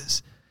old he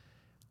is.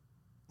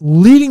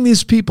 Leading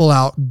these people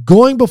out,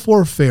 going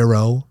before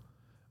Pharaoh,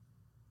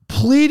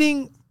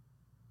 pleading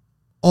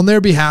on their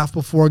behalf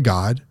before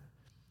God.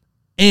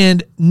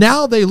 And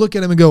now they look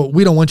at him and go,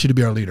 we don't want you to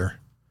be our leader.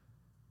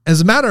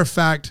 As a matter of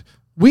fact,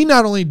 we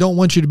not only don't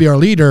want you to be our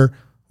leader,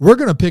 we're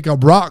going to pick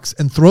up rocks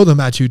and throw them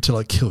at you till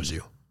it kills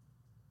you.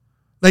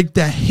 Like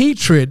the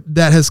hatred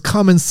that has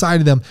come inside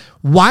of them.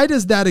 Why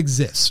does that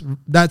exist?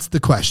 That's the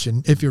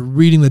question. If you're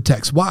reading the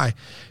text, why?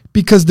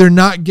 Because they're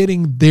not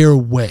getting their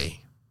way.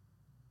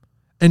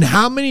 And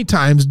how many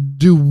times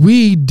do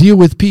we deal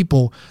with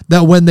people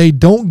that when they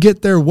don't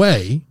get their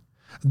way,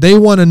 they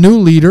want a new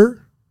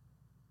leader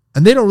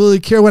And they don't really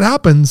care what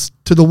happens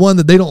to the one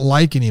that they don't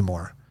like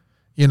anymore.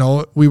 You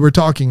know, we were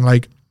talking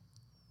like,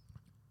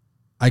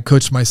 I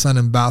coached my son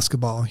in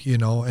basketball, you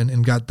know,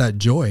 and got that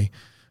joy.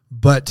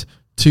 But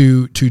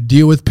to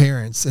deal with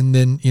parents and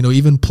then, you know,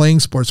 even playing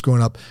sports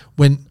growing up,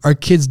 when our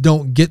kids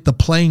don't get the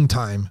playing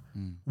time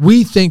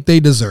we think they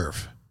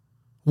deserve,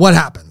 what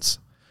happens?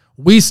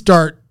 We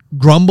start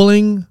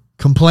grumbling,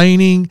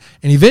 complaining,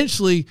 and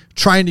eventually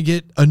trying to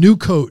get a new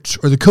coach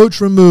or the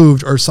coach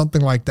removed or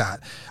something like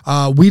that.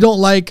 We don't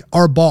like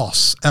our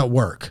boss at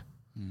work.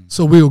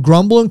 So we will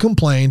grumble and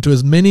complain to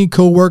as many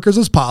coworkers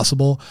as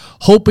possible,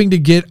 hoping to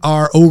get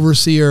our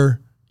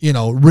overseer, you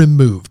know,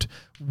 removed.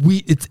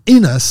 It's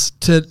in us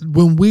to,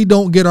 when we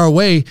don't get our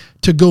way,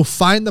 to go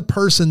find the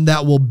person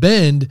that will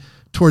bend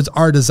towards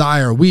our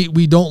desire.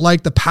 We don't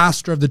like the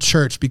pastor of the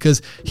church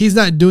because he's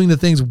not doing the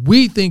things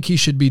we think he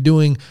should be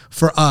doing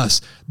for us.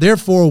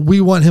 Therefore,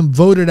 we want him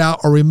voted out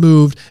or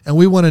removed, and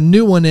we want a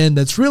new one in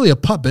that's really a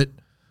puppet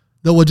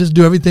that will just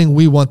do everything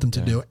we want them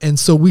to do. And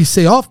so we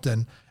say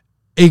often,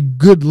 a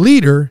good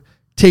leader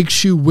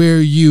takes you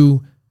where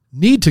you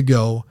need to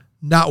go,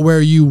 not where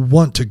you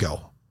want to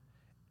go.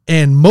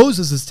 And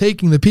Moses is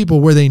taking the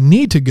people where they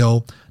need to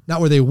go,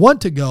 not where they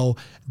want to go.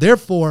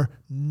 Therefore,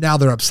 now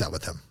they're upset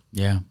with him.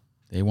 Yeah.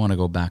 They want to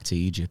go back to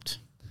Egypt.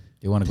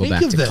 They want to go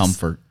back to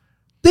comfort.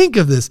 Think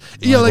of this.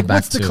 You know, like,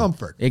 what's the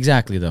comfort?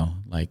 Exactly, though.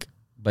 Like,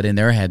 but in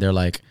their head, they're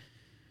like,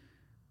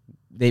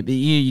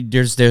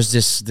 there's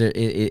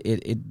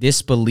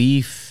this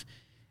belief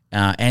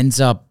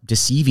ends up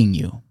deceiving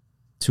you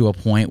to a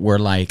point where,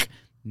 like,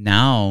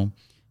 now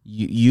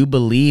you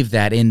believe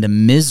that in the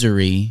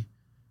misery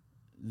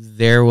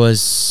there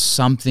was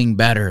something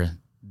better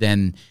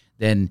than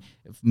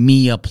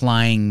me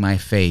applying my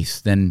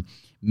faith, than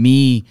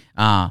me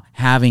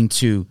having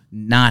to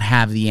not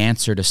have the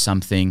answer to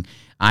something.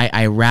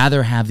 I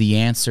rather have the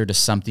answer to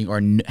something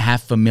or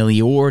have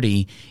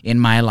familiarity in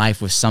my life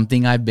with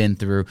something I've been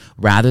through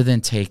rather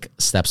than take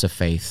steps of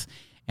faith.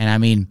 And I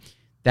mean,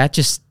 that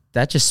just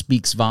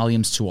speaks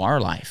volumes to our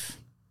life.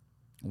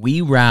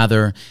 We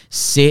rather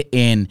sit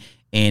in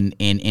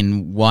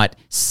what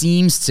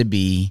seems to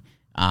be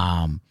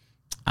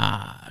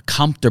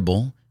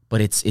comfortable,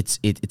 but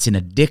it's an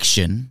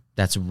addiction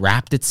that's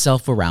wrapped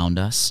itself around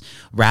us,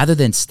 rather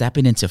than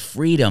stepping into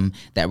freedom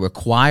that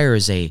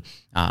requires a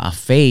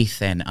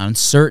faith and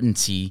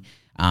uncertainty,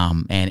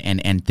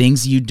 and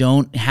things you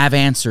don't have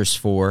answers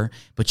for,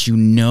 but you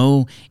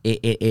know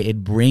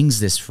it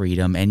brings this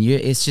freedom, and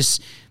it's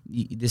just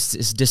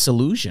this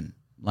disillusion.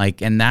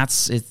 Like, and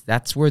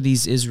that's where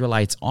these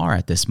Israelites are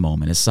at this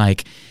moment. It's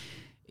like,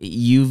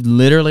 you've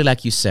literally,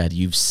 like you said,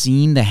 you've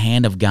seen the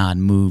hand of God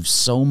move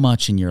so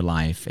much in your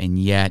life, and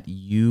yet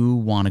you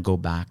want to go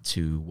back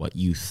to what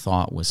you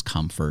thought was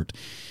comfort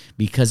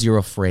because you're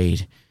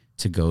afraid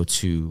to go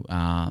to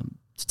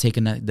take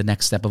the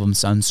next step of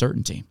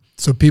uncertainty.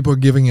 So people are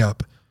giving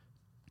up,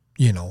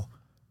 you know,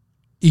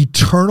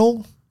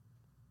 eternal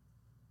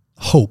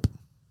hope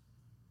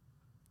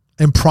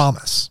and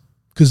promise,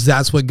 because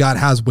that's what God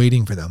has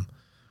waiting for them,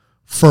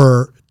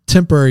 for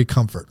temporary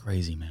comfort.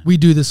 Crazy, man. We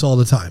do this all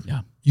the time.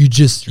 Yeah. You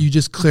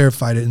just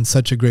clarified it in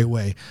such a great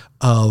way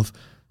of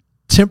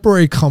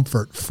temporary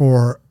comfort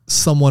for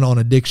someone on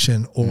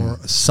addiction or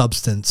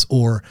substance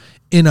or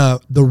in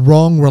the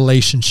wrong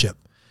relationship.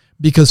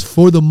 Because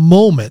for the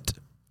moment,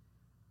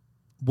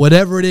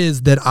 whatever it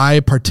is that I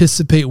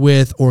participate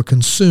with or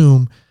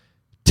consume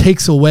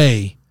takes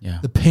away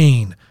the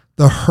pain,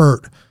 the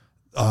hurt.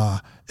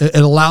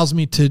 It allows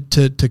me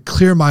to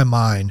clear my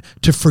mind,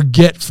 to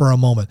forget for a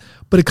moment,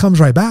 but it comes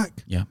right back.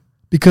 Yeah.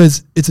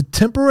 Because it's a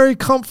temporary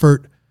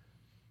comfort,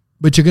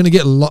 but you're going to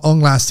get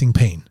long-lasting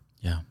pain.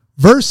 Yeah.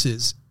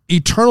 Versus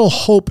eternal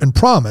hope and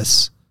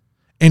promise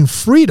and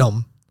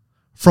freedom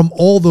from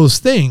all those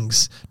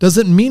things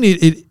doesn't mean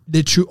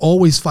that you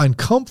always find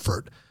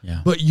comfort,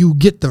 but you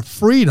get the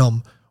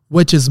freedom,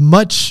 which is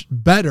much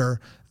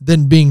better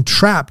than being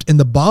trapped in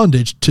the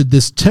bondage to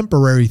this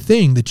temporary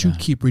thing that you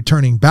keep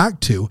returning back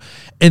to.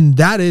 And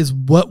that is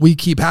what we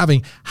keep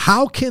having.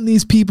 How can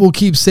these people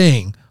keep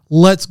saying,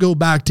 let's go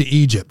back to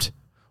Egypt,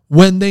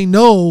 when they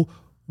know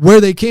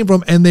where they came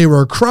from and they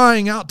were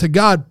crying out to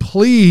God,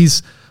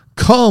 please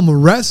come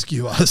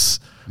rescue us.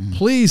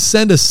 Please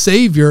send a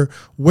savior.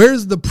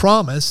 Where's the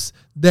promise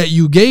that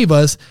you gave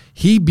us?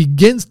 He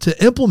begins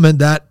to implement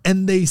that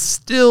and they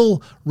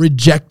still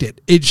reject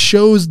it. It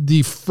shows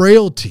the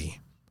frailty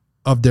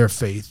of their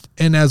faith.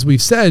 And as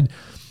we've said,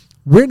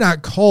 we're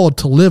not called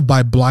to live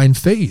by blind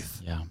faith.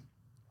 Yeah.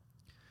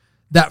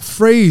 That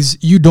phrase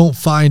you don't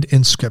find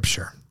in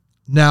Scripture.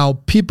 Now,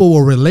 people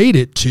will relate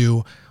it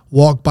to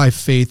walk by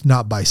faith,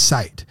 not by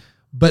sight.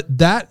 But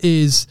that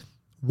is,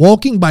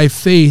 walking by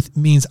faith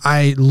means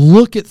I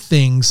look at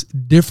things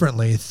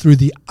differently through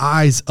the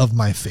eyes of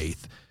my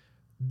faith.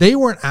 They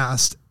weren't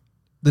asked,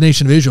 the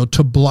nation of Israel,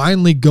 to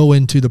blindly go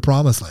into the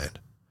promised land.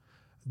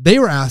 They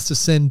were asked to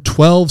send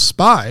 12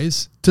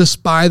 spies to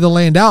spy the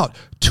land out,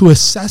 to to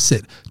assess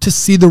it, to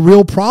see the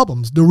real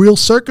problems, the real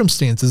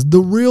circumstances, the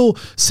real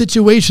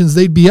situations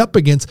they'd be up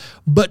against,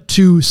 but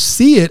to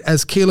see it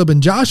as Caleb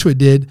and Joshua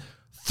did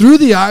through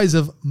the eyes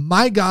of,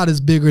 my God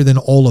is bigger than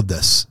all of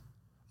this.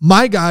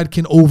 My God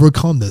can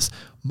overcome this.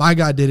 My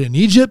God did it in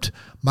Egypt.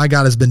 My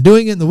God has been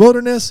doing it in the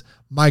wilderness.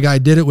 My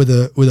God did it with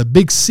a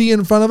big sea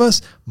in front of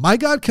us. My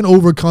God can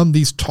overcome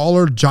these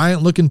taller,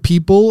 giant-looking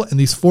people and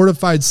these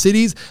fortified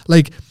cities.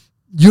 Like,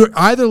 you're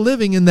either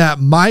living in that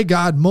my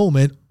God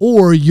moment,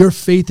 or your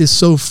faith is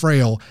so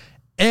frail.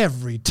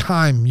 Every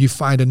time you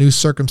find a new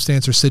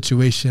circumstance or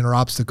situation or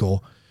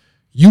obstacle,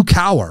 you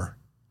cower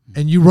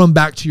and you run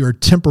back to your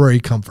temporary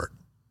comfort.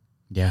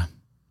 Yeah.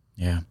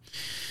 Yeah.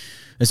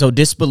 And so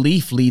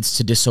disbelief leads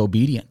to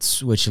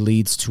disobedience, which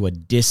leads to a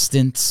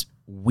distance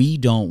we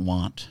don't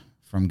want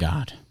from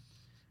God.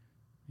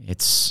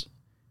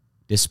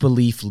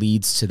 Disbelief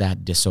leads to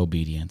that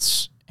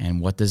disobedience. And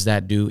what does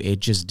that do? It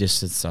just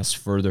distances us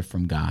further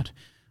from God,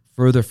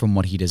 further from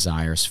what he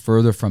desires,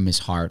 further from his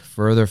heart,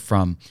 further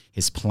from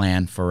his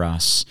plan for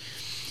us.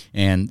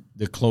 And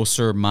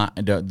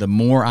the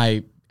more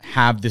I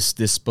have this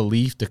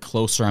disbelief, the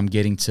closer I'm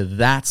getting to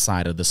that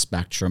side of the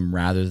spectrum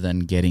rather than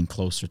getting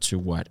closer to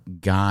what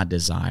God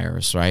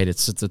desires, right?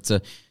 It's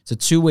a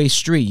two-way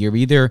street. You're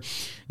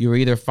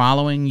either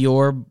following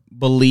your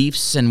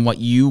beliefs and what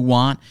you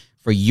want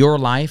for your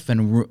life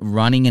and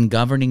running and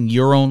governing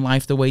your own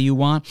life the way you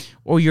want,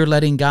 or you're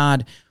letting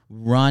God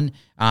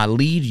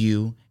lead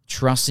you,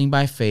 trusting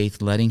by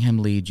faith, letting him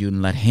lead you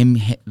and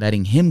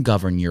letting him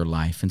govern your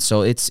life. And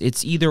so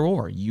it's either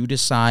or. You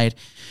decide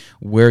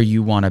where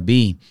you want to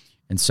be.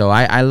 And so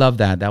I love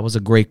that. That was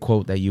a great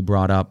quote that you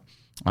brought up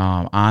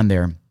on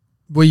there.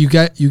 Well, you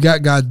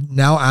got God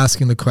now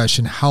asking the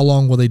question, how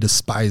long will they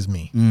despise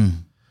me?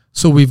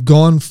 So we've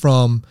gone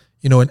from,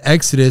 in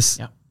Exodus,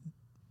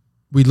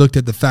 we looked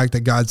at the fact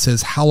that God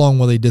says, how long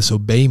will they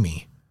disobey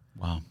me?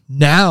 Wow.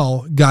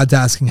 Now God's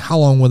asking, how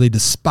long will they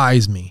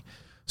despise me?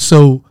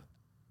 So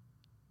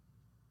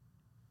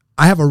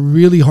I have a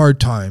really hard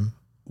time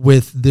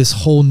with this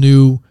whole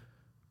new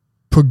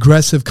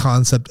progressive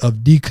concept of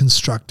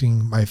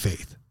deconstructing my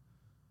faith,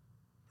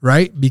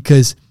 right?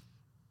 Because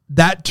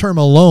that term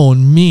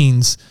alone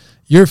means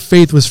your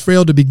faith was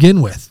frail to begin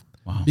with.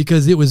 Wow.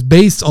 Because it was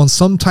based on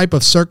some type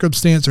of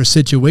circumstance or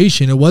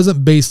situation. It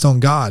wasn't based on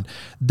God.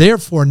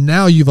 Therefore,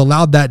 now you've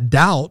allowed that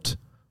doubt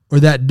or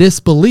that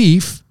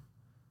disbelief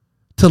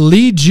to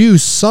lead you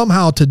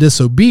somehow to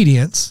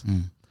disobedience.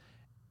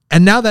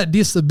 And now that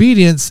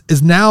disobedience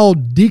is now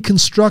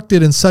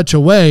deconstructed in such a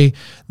way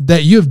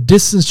that you have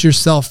distanced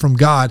yourself from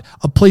God,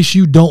 a place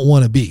you don't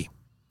want to be.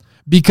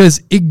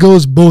 Because it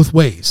goes both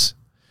ways.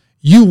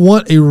 You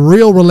want a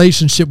real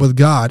relationship with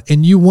God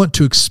and you want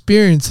to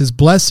experience his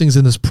blessings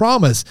and his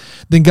promise,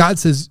 then God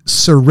says,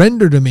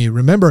 surrender to me.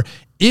 Remember,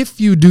 if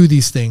you do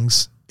these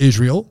things,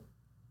 Israel,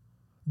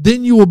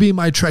 then you will be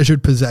my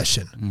treasured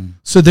possession.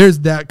 So there's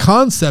that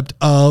concept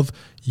of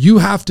you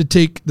have to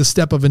take the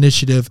step of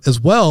initiative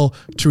as well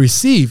to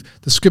receive.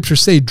 The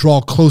scriptures say, draw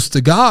close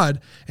to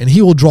God and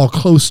he will draw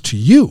close to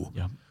you.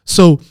 Yeah.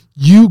 So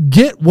you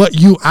get what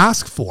you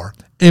ask for.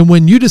 And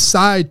when you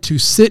decide to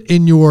sit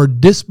in your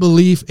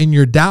disbelief, in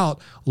your doubt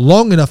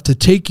long enough to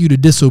take you to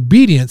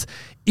disobedience,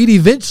 it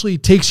eventually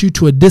takes you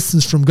to a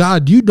distance from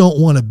God you don't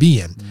want to be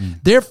in.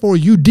 Therefore,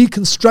 you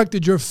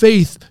deconstructed your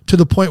faith to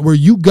the point where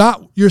you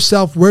got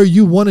yourself where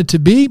you wanted to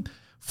be,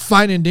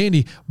 fine and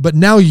dandy, but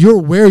now you're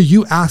where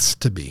you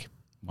asked to be.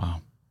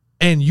 Wow.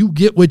 And you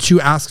get what you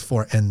asked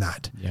for in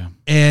that. Yeah.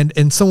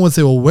 And someone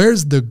say, well,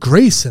 where's the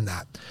grace in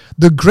that?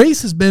 The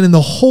grace has been in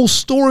the whole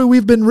story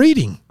we've been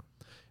reading.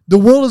 The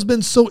world has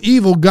been so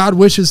evil, God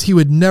wishes he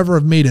would never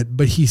have made it,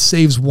 but he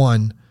saves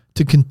one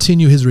to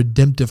continue his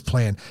redemptive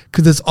plan.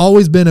 Because it's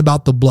always been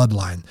about the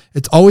bloodline.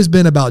 It's always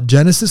been about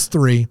Genesis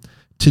 3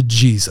 to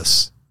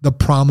Jesus, the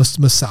promised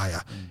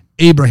Messiah.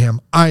 Abraham,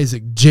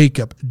 Isaac,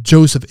 Jacob,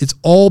 Joseph. It's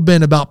all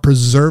been about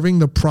preserving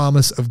the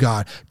promise of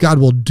God. God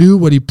will do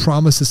what he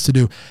promises to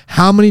do.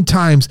 How many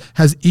times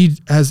has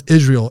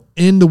Israel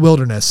in the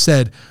wilderness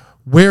said,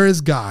 where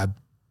is God?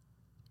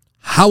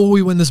 How will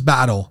we win this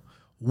battle?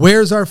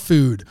 Where's our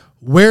food?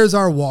 Where's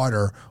our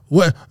water?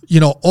 What,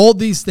 all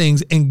these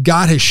things. And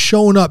God has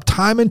shown up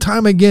time and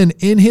time again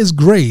in his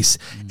grace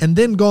and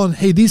then gone,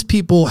 hey, these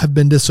people have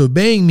been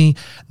disobeying me.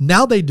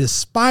 Now they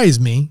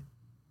despise me.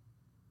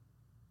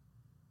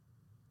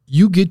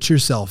 You get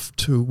yourself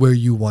to where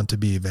you want to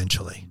be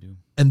eventually.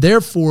 And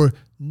therefore,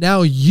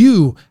 now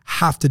you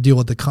have to deal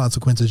with the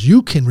consequences.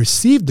 You can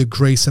receive the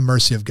grace and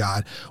mercy of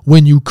God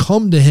when you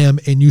come to him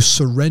and you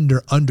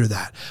surrender under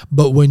that.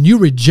 But when you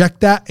reject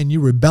that and you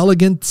rebel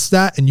against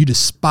that and you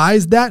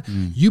despise that,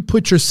 you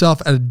put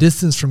yourself at a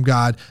distance from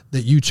God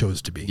that you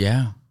chose to be.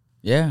 Yeah.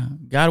 Yeah.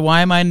 God,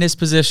 why am I in this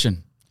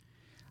position?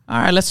 All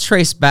right, let's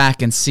trace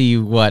back and see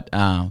what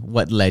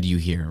led you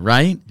here,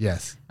 right?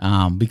 Yes.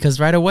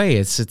 Because right away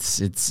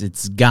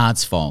it's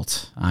God's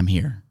fault I'm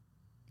here.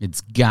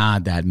 It's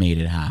God that made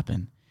it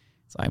happen.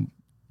 It's like,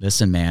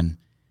 listen, man,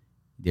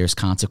 there's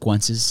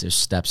consequences. There's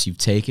steps you've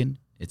taken.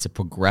 It's a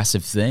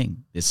progressive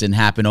thing. This didn't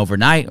happen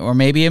overnight, or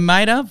maybe it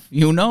might have.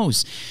 Who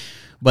knows?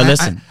 But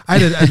listen. I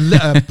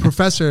had a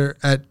professor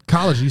at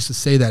college who used to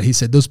say that. He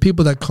said, those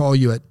people that call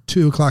you at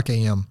 2 o'clock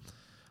a.m.,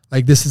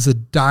 like this is a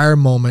dire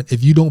moment.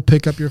 If you don't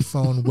pick up your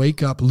phone,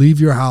 wake up, leave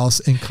your house,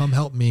 and come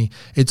help me,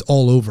 it's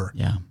all over.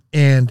 Yeah.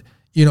 And,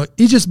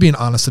 he's just being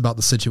honest about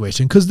the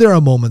situation, because there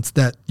are moments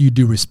that you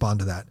do respond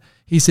to that.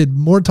 He said,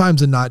 more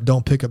times than not,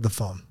 don't pick up the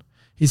phone.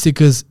 He said,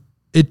 because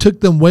it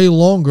took them way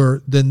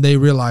longer than they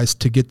realized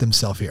to get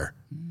themselves here.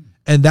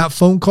 And that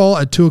phone call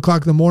at 2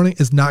 o'clock in the morning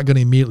is not going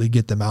to immediately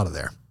get them out of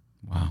there.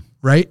 Wow.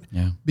 Right?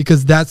 Yeah.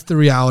 Because that's the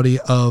reality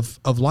of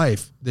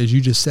life. As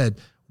you just said,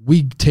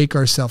 we take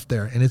ourselves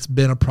there, and it's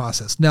been a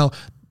process. Now,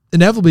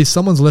 inevitably,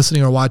 someone's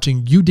listening or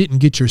watching, you didn't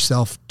get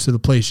yourself to the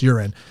place you're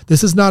in.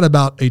 This is not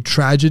about a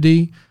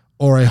tragedy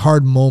or a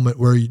hard moment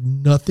where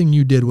nothing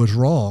you did was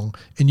wrong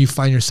and you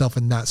find yourself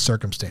in that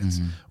circumstance.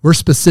 Mm-hmm. We're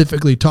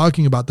specifically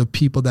talking about the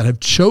people that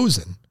have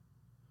chosen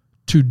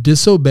to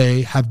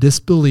disobey, have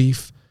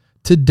disbelief,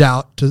 to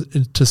doubt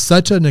to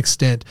such an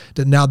extent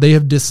that now they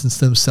have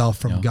distanced themselves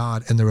from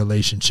God and the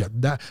relationship.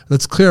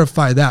 Let's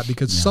clarify that,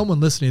 because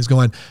someone listening is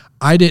going,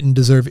 I didn't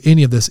deserve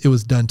any of this. It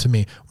was done to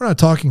me. We're not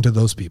talking to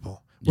those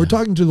people. We're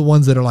talking to the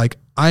ones that are like,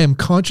 I am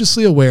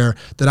consciously aware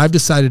that I've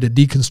decided to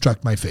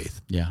deconstruct my faith.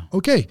 Yeah.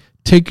 Okay.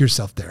 Take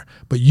yourself there,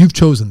 but you've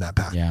chosen that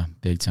path. Yeah.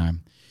 Big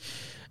time.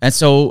 And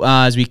so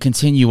as we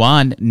continue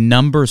on,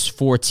 Numbers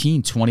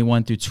 14,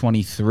 21 through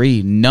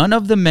 23, none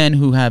of the men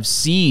who have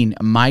seen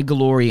my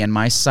glory and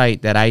my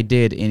sight that I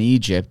did in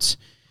Egypt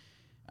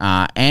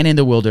and in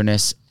the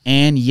wilderness,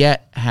 and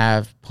yet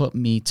have put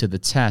me to the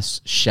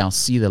test, shall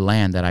see the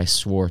land that I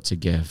swore to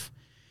give.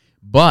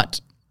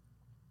 But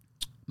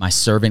my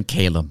servant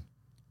Caleb,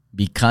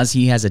 because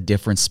he has a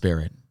different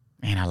spirit,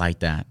 man, I like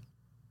that,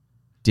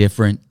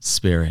 different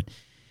spirit,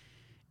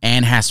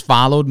 and has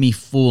followed me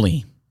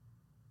fully,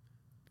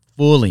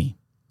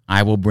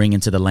 I will bring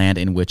into the land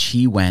in which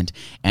he went,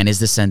 and his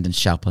descendants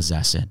shall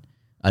possess it.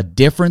 A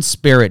different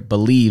spirit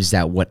believes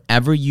that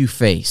whatever you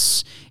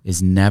face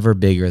is never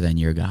bigger than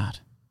your God.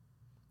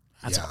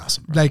 That's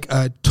awesome, bro. Like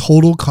a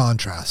total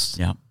contrast.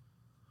 Yeah.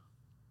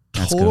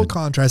 Total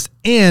contrast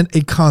and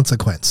a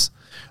consequence.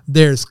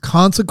 There's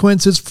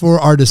consequences for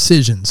our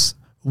decisions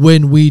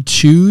when we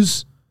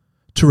choose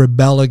to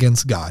rebel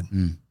against God.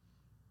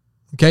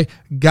 Okay?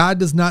 God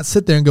does not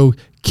sit there and go,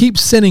 keep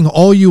sinning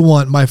all you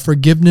want. My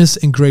forgiveness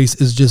and grace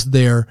is just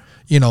there,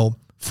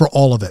 for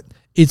all of it.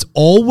 It's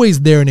always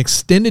there and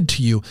extended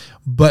to you,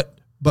 but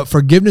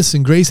forgiveness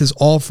and grace is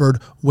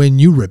offered when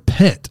you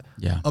repent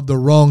of the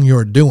wrong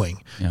you're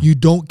doing. Yeah. You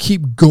don't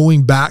keep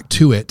going back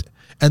to it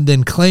and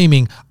then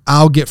claiming,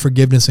 I'll get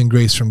forgiveness and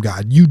grace from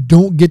God. You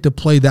don't get to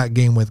play that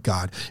game with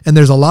God. And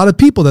there's a lot of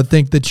people that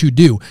think that you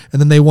do,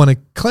 and then they want to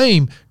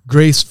claim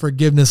grace,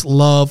 forgiveness,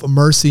 love,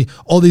 mercy,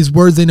 all these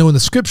words they know in the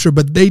scripture,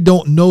 but they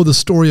don't know the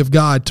story of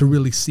God to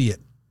really see it.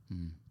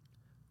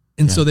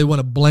 And so they want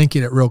to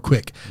blanket it real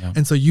quick. Yeah.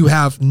 And so you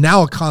have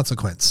now a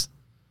consequence.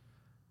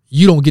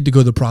 You don't get to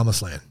go to the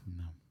promised land.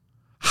 No.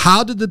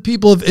 How did the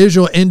people of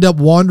Israel end up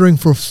wandering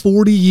for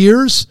 40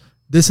 years?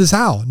 This is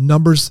how.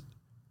 Numbers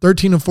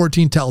 13 and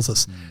 14 tells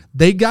us.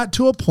 They got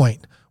to a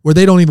point where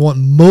they don't even want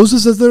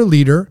Moses as their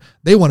leader.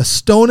 They want to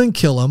stone and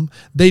kill him.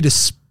 They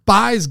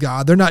despise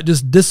God. They're not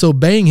just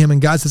disobeying him.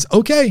 And God says,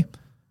 okay,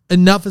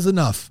 enough is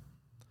enough.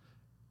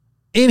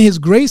 In his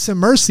grace and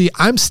mercy,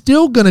 I'm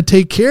still going to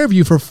take care of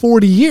you for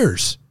 40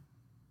 years.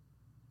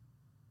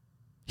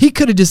 He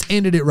could have just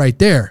ended it right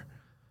there.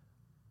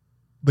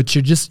 But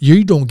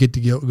you don't get to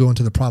go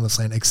into the promised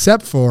land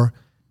except for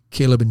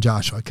Caleb and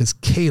Joshua, because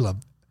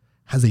Caleb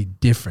has a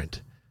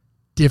different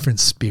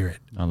spirit.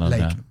 I love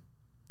that.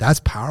 That's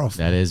powerful.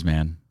 That is,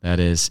 man. That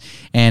is.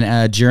 And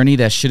a journey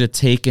that should have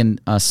taken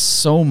us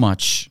so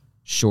much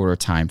shorter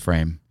time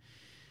frame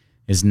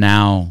is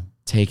now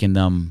taking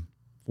them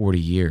 40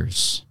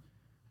 years.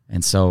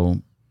 And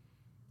so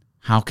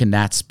how can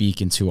that speak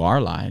into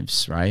our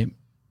lives, right?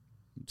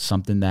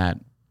 Something that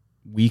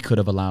we could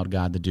have allowed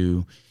God to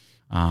do.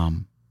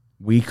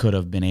 We could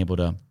have been able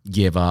to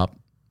give up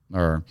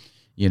or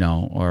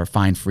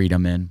find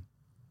freedom in.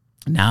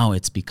 Now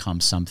it's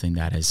become something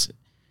that has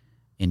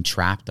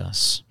entrapped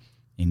us,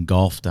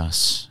 engulfed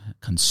us,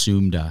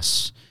 consumed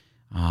us.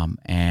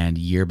 And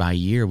year by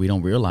year, we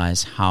don't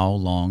realize how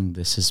long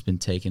this has been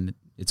taking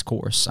its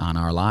course on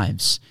our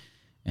lives.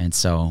 And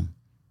so...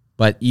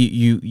 But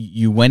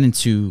you went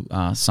into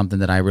something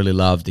that I really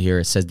loved here.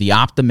 It says, the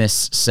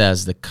optimist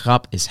says the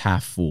cup is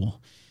half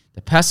full.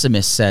 The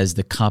pessimist says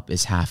the cup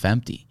is half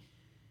empty.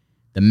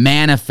 The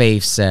man of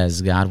faith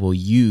says God will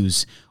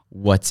use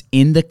what's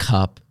in the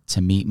cup to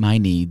meet my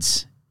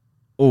needs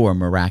or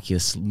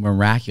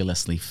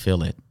miraculously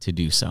fill it to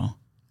do so.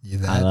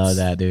 Yeah, I love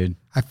that, dude.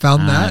 I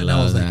found that and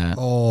I was like,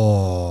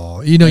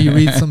 oh. You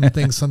read some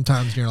things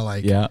sometimes and you're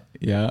like, yeah.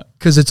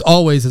 Because it's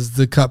always, is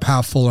the cup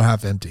half full or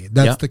half empty?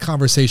 That's the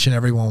conversation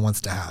everyone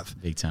wants to have.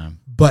 Big time.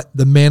 But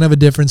the man of a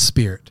different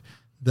spirit,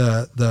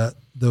 the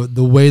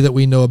way that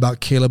we know about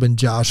Caleb and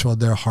Joshua,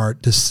 their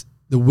heart,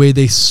 the way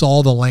they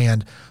saw the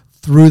land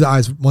through the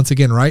eyes, once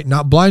again, right?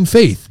 Not blind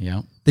faith.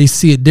 Yeah. They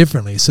see it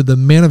differently. So the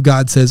man of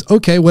God says,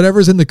 okay,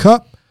 whatever's in the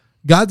cup,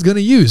 God's going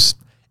to use.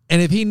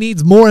 And if he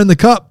needs more in the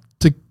cup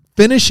to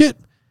finish it,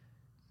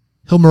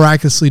 he'll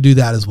miraculously do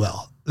that as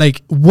well.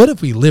 Like, what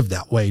if we live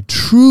that way?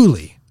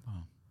 Truly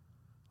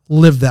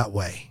live that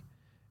way.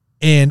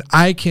 And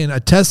I can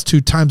attest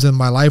to times in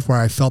my life where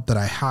I felt that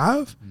I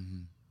have,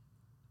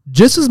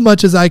 just as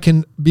much as I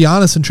can be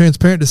honest and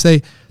transparent to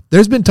say,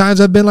 there's been times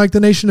I've been like the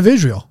nation of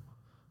Israel,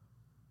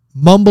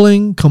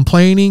 mumbling,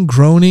 complaining,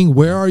 groaning.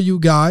 Where are you,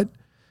 God?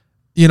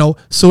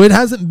 So it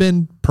hasn't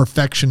been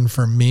perfection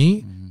for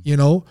me,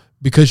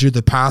 because you're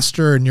the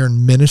pastor and you're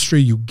in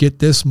ministry, you get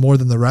this more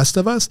than the rest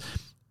of us.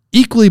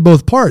 Equally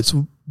both parts.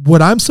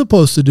 What I'm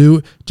supposed to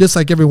do, just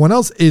like everyone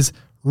else, is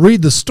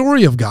read the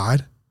story of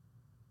God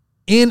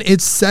in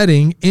its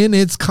setting, in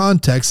its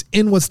context,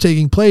 in what's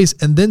taking place,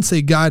 and then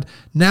say, God,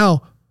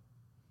 now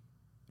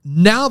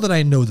that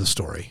I know the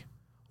story,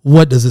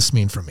 what does this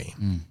mean for me?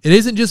 It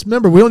isn't just,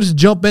 remember, we don't just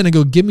jump in and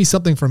go, give me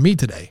something for me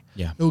today.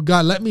 Yeah. No,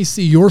 God, let me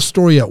see your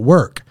story at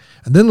work.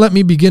 And then let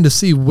me begin to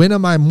see, when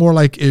am I more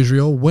like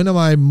Israel? When am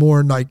I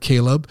more like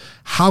Caleb?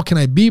 How can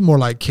I be more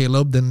like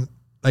Caleb than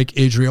like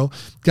Israel?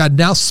 God,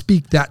 now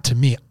speak that to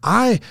me.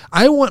 I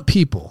want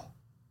people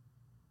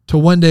to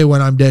one day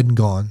when I'm dead and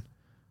gone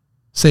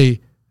say,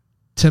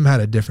 Tim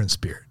had a different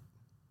spirit.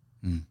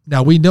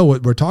 Now we know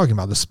what we're talking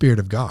about, the Spirit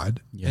of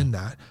God in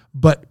that.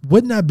 But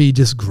wouldn't that be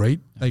just great?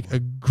 Like a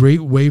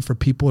great way for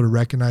people to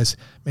recognize,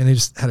 man, they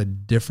just had a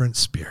different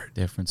spirit.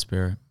 Different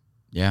spirit.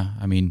 Yeah.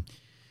 I mean,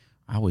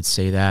 I would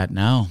say that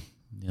now,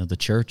 the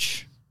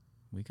church,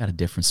 we got a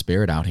different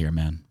spirit out here,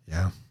 man.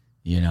 Yeah.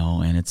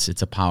 And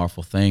it's a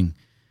powerful thing.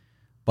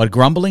 But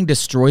grumbling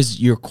destroys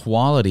your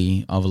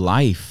quality of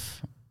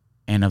life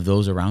and of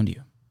those around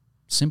you.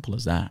 Simple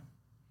as that.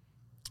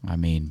 I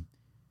mean,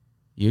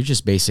 you're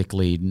just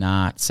basically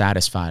not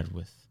satisfied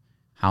with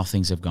how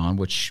things have gone,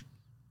 which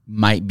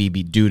might be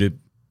due to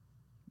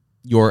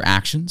your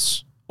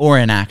actions or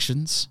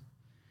inactions.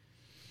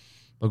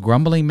 But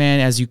grumbling, man,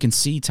 as you can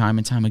see time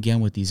and time again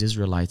with these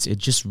Israelites, it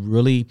just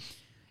really,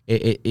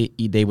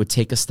 they would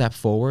take a step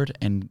forward,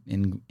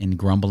 and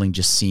grumbling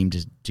just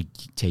seemed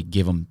to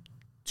give them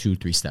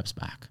 2-3 steps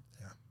back.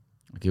 Yeah.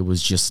 Like, it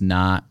was just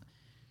not,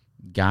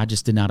 God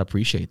just did not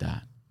appreciate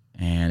that.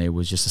 And it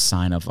was just a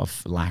sign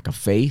of lack of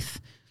faith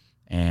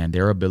and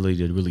their ability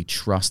to really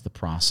trust the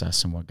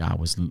process and what God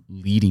was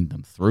leading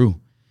them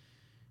through.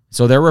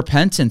 So their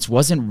repentance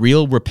wasn't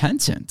real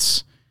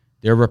repentance.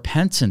 Their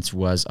repentance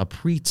was a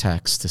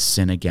pretext to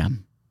sin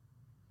again.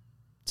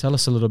 Tell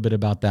us a little bit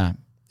about that.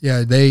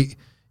 Yeah,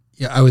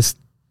 I was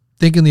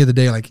thinking the other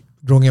day, like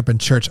growing up in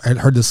church, I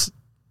heard this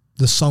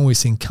song we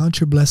sing,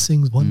 count your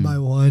blessings one by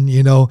one,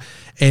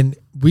 and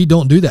we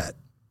don't do that.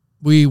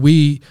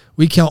 We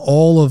count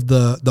all of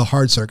the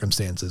hard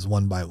circumstances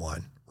one by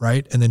one,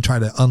 right? And then try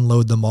to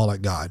unload them all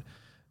at God.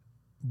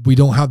 We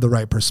don't have the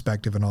right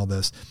perspective in all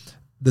this.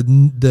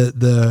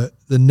 The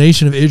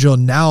nation of Israel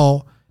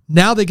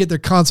now they get their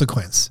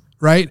consequence,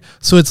 right?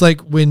 So it's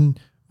like when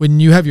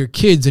you have your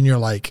kids and you're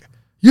like,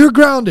 you're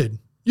grounded,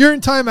 you're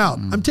in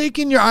timeout. I'm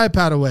taking your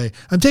iPad away.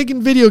 I'm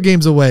taking video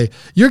games away.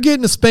 You're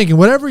getting a spanking,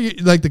 whatever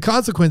the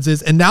consequence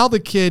is. And now the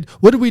kid,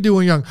 what did we do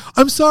when young?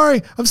 I'm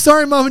sorry,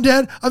 mom and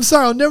dad. I'm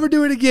sorry. I'll never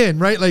do it again.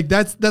 Right? Like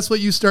that's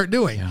what you start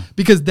doing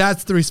because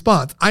that's the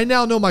response. I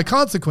now know my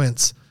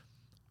consequence.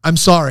 I'm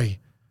sorry.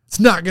 It's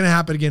not going to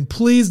happen again.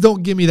 Please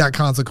don't give me that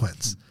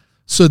consequence.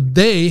 So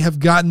they have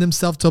gotten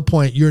themselves to a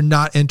point, you're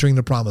not entering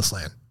the promised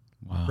land.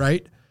 Wow.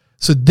 Right?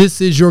 So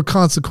this is your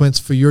consequence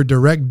for your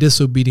direct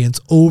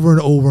disobedience over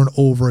and over and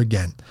over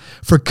again.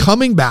 For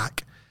coming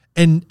back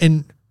and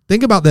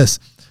think about this.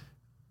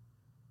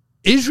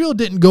 Israel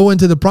didn't go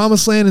into the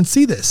promised land and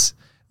see this.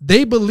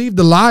 They believed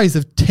the lies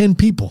of 10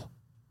 people.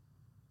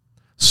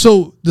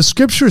 So the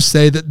scriptures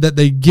say that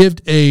they give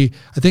I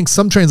think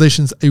some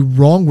translations, a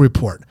wrong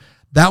report.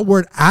 That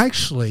word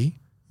actually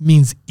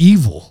means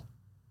evil.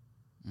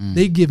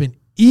 They give an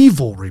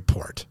evil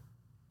report.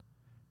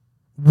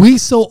 We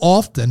so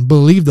often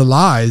believe the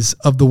lies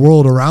of the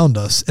world around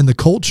us and the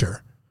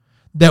culture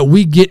that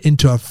we get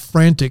into a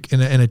frantic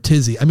and a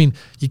tizzy. I mean,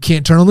 you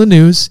can't turn on the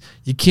news.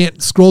 You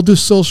can't scroll through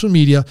social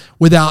media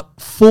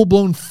without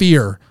full-blown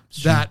fear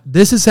that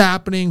this is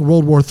happening.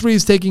 World War III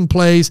is taking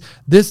place.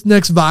 This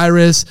next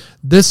virus,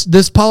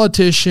 this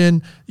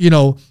politician,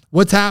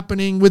 what's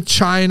happening with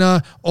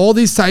China, all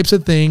these types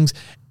of things,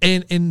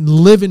 and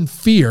live in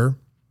fear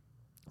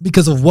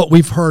because of what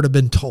we've heard or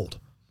been told.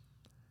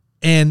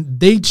 And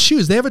they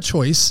have a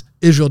choice,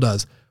 Israel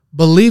does,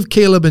 believe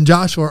Caleb and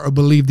Joshua or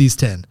believe these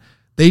 10.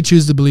 They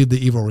choose to believe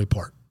the evil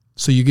report.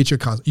 So you get you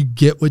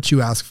get what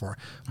you ask for.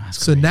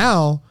 That's so great.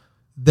 Now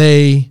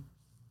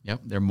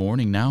they're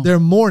mourning now. They're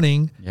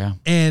mourning. Yeah.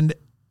 And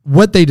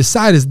what they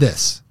decide is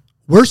this: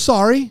 we're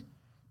sorry.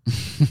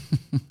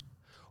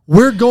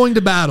 We're going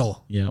to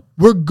battle. Yeah.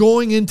 We're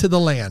going into the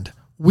land.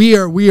 We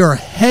are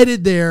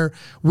headed there.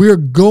 We're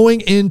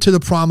going into the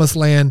promised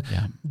land.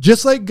 Yeah.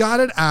 Just like God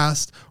had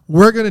asked,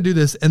 we're going to do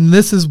this. And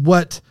this is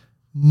what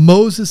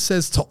Moses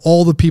says to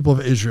all the people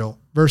of Israel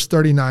verse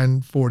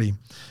 39, 40.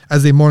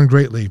 As they mourned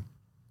greatly,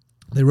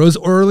 they rose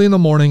early in the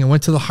morning and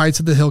went to the heights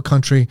of the hill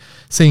country,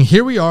 saying,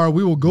 here we are.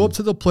 We will go up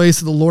to the place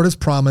that the Lord has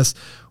promised.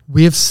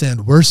 We have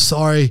sinned. We're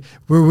sorry.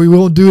 We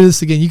won't do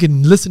this again. You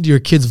can listen to your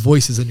kids'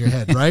 voices in your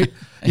head, right?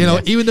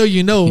 Even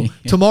though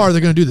tomorrow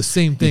they're going to do the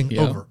same thing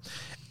over.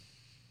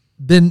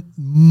 Then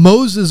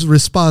Moses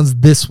responds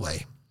this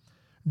way.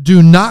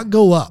 Do not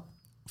go up,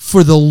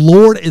 for the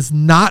Lord is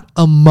not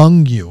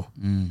among you,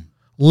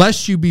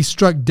 lest you be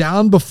struck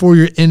down before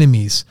your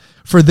enemies.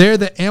 For there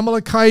the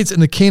Amalekites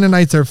and the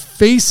Canaanites are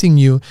facing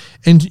you,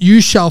 and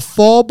you shall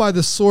fall by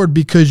the sword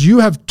because you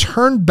have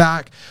turned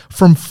back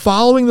from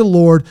following the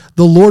Lord.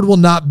 The Lord will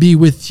not be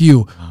with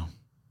you. Wow.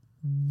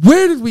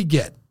 Where did we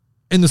get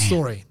in the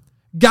story?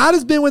 God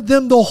has been with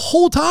them the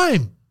whole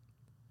time.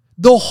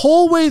 The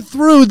whole way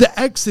through the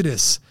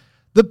Exodus.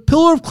 The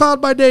pillar of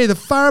cloud by day, the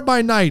fire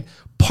by night,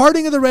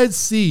 parting of the Red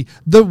Sea,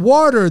 the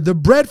water, the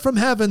bread from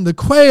heaven, the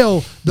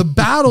quail, the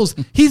battles.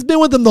 He's been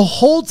with them the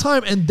whole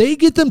time, and they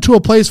get them to a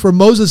place where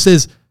Moses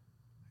says,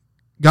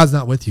 God's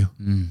not with you.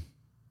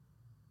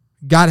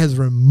 God has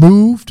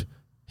removed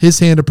his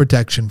hand of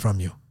protection from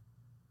you.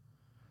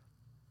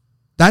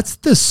 That's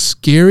the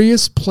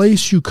scariest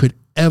place you could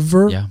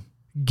ever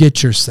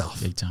get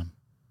yourself. Big time.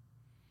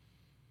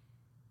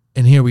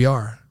 And here we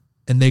are.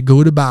 And they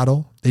go to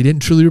battle. They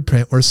didn't truly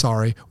repent. We're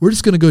sorry. We're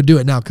just going to go do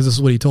it now because this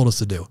is what he told us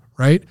to do,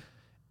 right?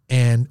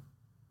 And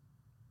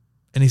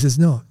he says,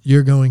 no,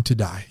 you're going to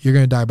die. You're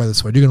going to die by the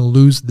sword. You're going to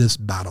lose this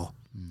battle.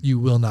 You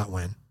will not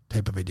win,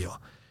 type of a deal.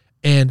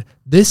 And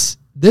this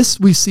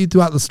we see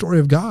throughout the story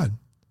of God.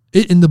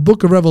 In the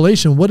book of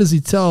Revelation, what does he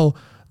tell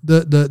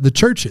the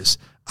churches?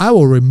 I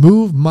will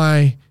remove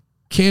my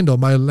candle,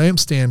 my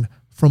lampstand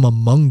from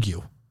among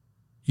you,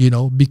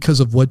 because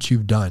of what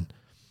you've done.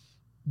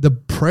 The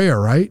prayer,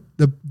 right?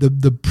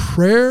 The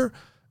prayer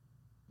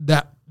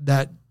that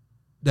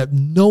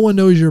no one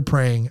knows you're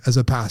praying as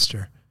a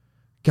pastor.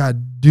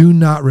 God, do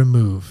not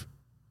remove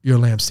your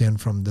lampstand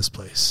from this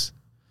place.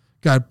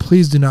 God,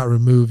 please do not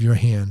remove your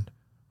hand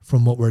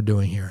from what we're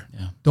doing here.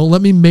 Yeah. Don't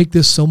let me make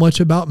this so much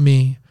about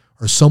me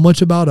or so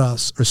much about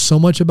us or so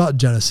much about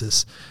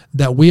Genesis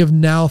that we have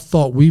now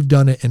thought we've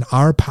done it in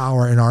our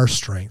power and our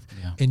strength.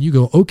 Yeah. And you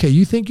go, okay,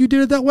 you think you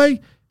did it that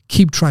way?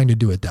 Keep trying to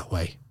do it that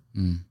way.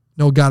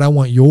 No, God, I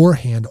want your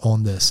hand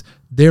on this.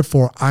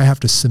 Therefore, I have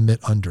to submit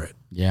under it.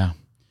 Yeah,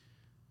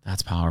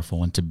 that's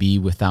powerful. And to be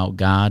without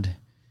God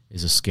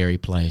is a scary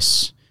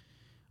place.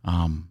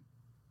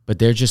 But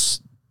they're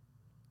just,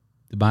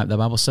 the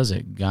Bible says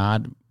it,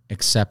 God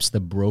accepts the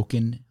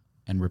broken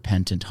and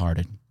repentant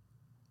hearted,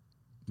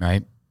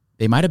 right?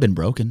 They might have been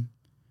broken,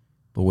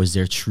 but was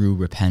there true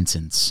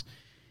repentance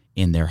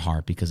in their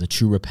heart? Because a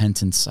true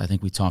repentance, I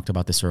think we talked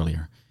about this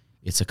earlier,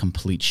 it's a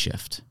complete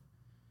shift.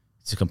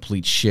 It's a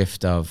complete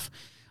shift of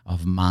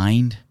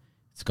mind.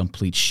 It's a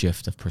complete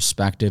shift of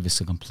perspective. It's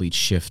a complete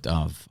shift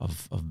of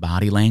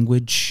body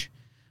language,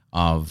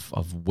 of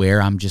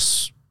where I'm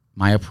just,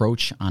 my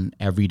approach on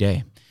every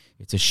day.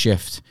 It's a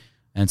shift.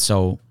 And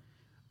so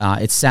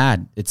it's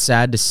sad. It's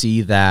sad to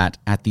see that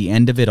at the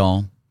end of it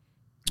all,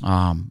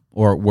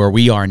 or where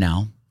we are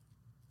now,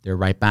 they're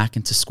right back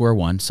into square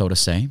one, so to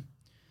say.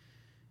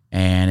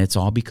 And it's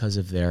all because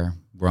of their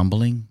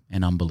grumbling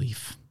and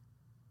unbelief,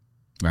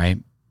 right?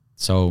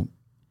 So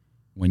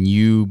when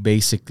you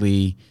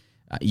basically,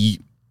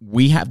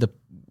 we have the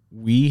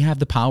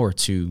power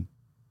to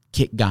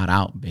kick God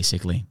out,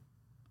 basically,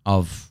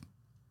 of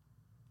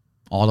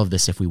all of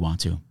this if we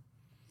want to.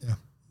 Yeah.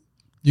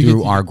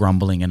 Through our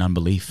grumbling and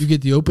unbelief. You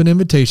get the open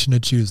invitation to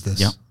choose this.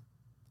 Yep.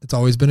 It's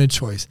always been a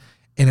choice.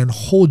 And a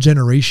whole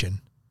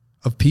generation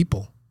of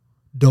people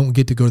don't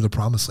get to go to the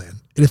promised land.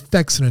 It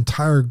affects an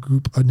entire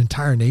group, an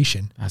entire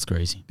nation. That's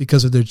crazy.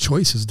 Because of their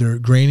choices. They're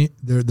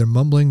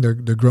mumbling, they're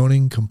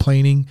groaning,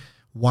 complaining,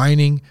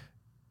 whining,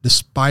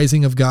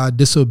 despising of God,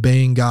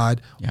 disobeying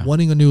God,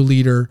 wanting a new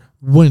leader,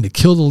 wanting to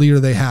kill the leader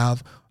they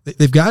have.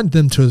 They've gotten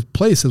them to a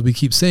place, as we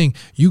keep saying,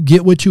 you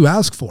get what you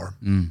ask for.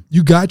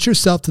 You got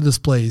yourself to this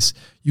place,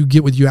 you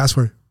get what you ask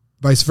for.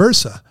 Vice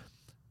versa.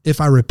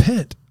 If I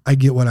repent, I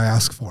get what I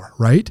ask for,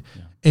 right?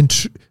 Yeah.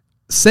 And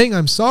saying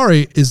I'm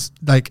sorry is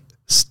like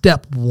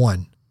step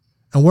one.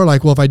 And we're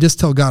like, well, if I just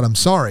tell God I'm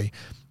sorry,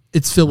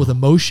 it's filled with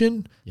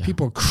emotion. Yeah.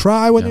 People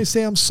cry when they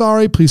say, I'm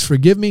sorry, please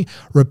forgive me.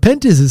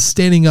 Repentance is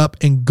standing up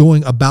and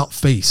going about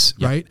face,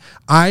 right?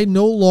 I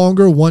no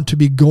longer want to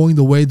be going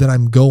the way that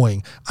I'm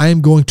going. I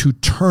am going to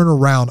turn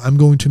around. I'm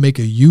going to make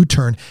a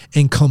U-turn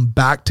and come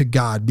back to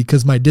God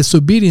because my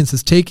disobedience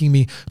is taking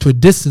me to a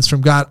distance from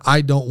God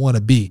I don't want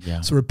to be.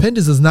 Yeah. So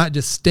repentance is not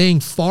just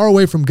staying far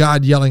away from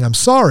God yelling, I'm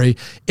sorry.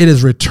 It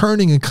is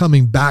returning and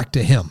coming back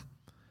to him.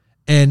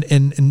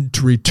 And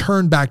to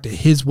return back to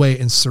his way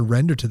and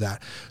surrender to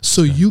that.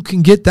 So you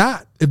can get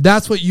that. If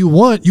that's what you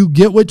want, you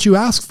get what you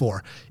ask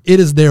for.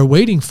 It is there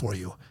waiting for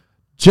you.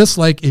 Just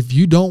like if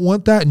you don't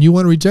want that and you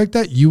want to reject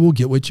that, you will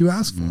get what you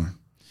ask for.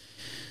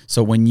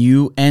 So when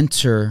you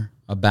enter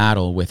a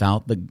battle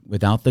without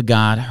the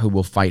God who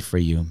will fight for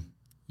you,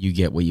 you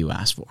get what you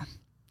ask for.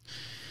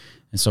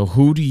 And so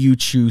who do you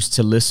choose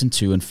to listen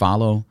to and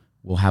follow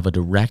will have a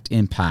direct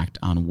impact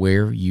on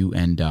where you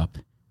end up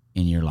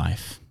in your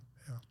life.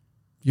 Yeah.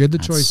 You had the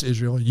choice,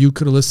 Israel. You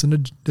could have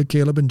listened to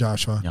Caleb and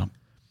Joshua. Yeah.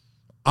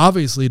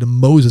 Obviously to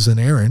Moses and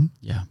Aaron.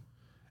 Yeah.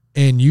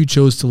 And you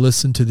chose to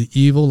listen to the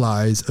evil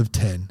lies of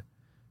 10.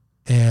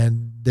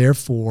 And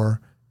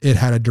therefore, it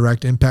had a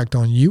direct impact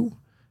on you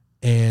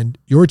and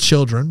your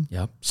children,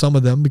 some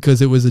of them,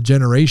 because it was a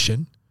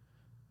generation.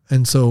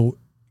 And so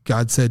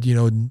God said,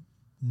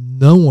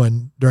 no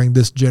one during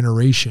this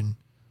generation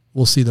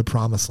will see the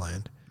promised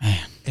land.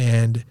 Man.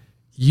 And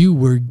you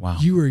were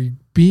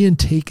being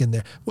taken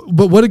there.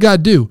 But what did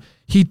God do?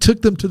 He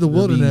took them to the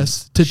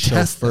wilderness to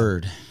test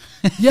them.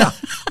 Yeah.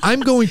 I'm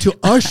going to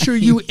usher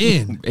you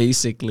in.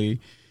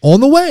 Basically. On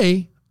the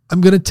way, I'm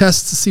going to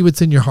test to see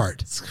what's in your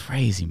heart. It's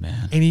crazy,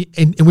 man.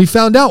 And we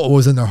found out what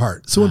was in their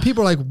heart. So when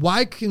people are like,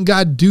 why can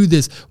God do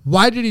this?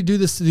 Why did he do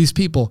this to these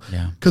people?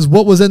 Because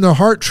what was in their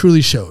heart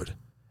truly showed.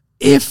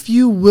 If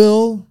you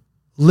will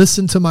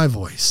listen to my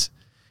voice,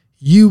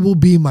 you will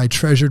be my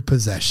treasured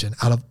possession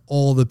out of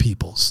all the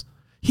peoples.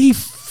 He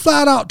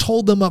flat out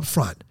told them up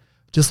front,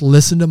 just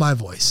listen to my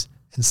voice.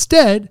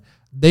 Instead,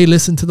 they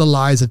listened to the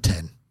lies of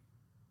 10.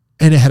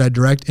 And it had a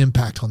direct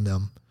impact on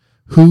them.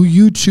 Who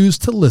you choose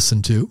to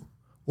listen to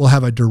will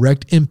have a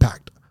direct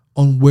impact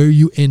on where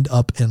you end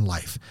up in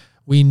life.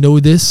 We know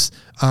this,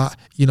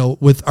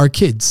 with our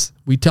kids.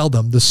 We tell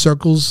them the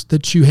circles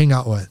that you hang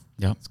out with,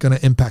 it's going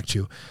to impact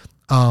you.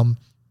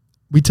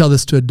 We tell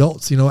this to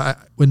adults.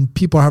 When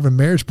people are having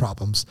marriage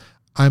problems,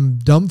 I'm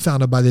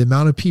dumbfounded by the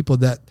amount of people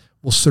that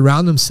will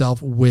surround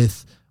themselves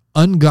with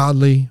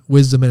ungodly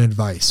wisdom and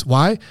advice.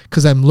 Why?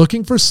 Because I'm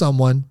looking for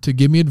someone to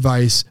give me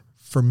advice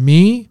for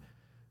me,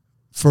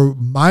 for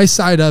my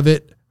side of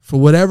it, for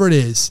whatever it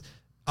is.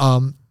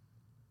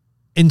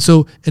 And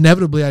so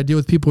inevitably I deal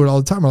with people who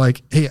all the time are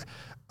like, hey,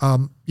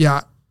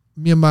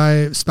 me and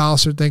my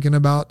spouse are thinking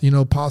about,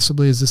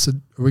 possibly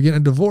are we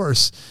getting a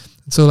divorce?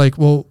 And so like,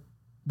 well,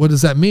 what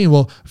does that mean?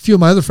 Well, a few of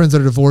my other friends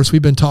that are divorced,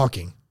 we've been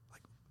talking.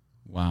 Like,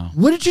 wow.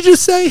 What did you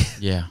just say?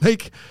 Yeah.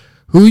 Like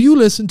who you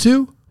listen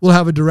to will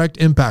have a direct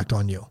impact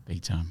on you.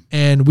 Big time.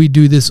 And we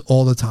do this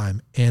all the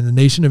time. And the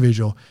nation of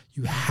Israel,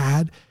 you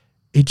had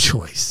a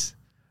choice.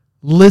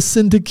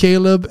 Listen to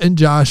Caleb and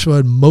Joshua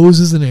and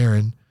Moses and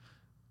Aaron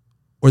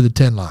or the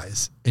 10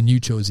 lies, and you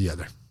chose the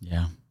other.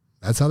 Yeah.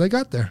 That's how they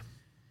got there.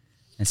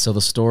 And so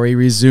the story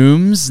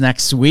resumes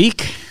next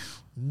week.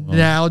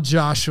 Now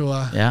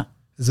Joshua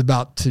is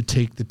about to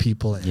take the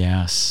people in.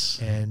 Yes.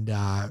 And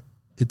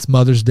it's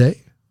Mother's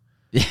Day.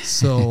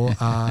 So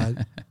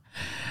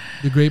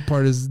the great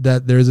part is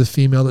that there's a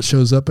female that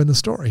shows up in the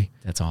story.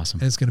 That's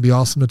awesome. And it's going to be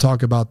awesome to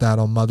talk about that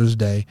on Mother's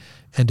Day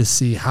and to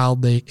see how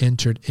they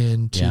entered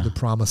into the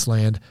promised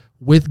land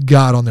with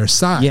God on their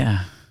side.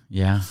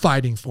 Yeah.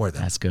 Fighting for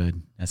them. That's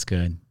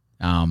good.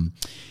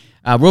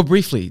 Real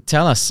briefly,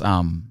 tell us,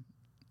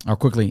 or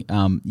quickly,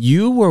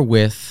 you were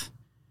with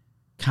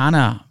kind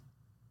of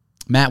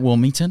Matt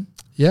Wilmington.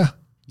 Yeah.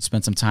 You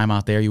spent some time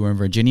out there. You were in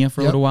Virginia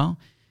for a little while.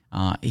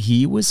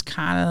 He was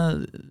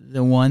kind of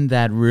the one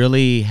that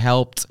really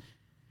helped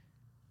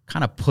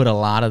kind of put a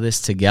lot of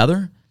this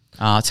together.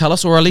 Tell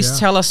us, or at least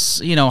tell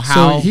us,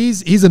 how. So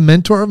he's a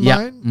mentor of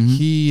mine.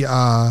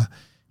 Mm-hmm.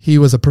 He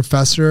was a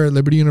professor at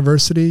Liberty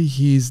University.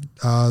 He's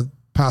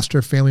pastor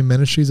of family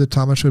ministries at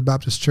Thomas Road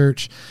Baptist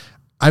Church.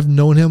 I've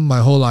known him my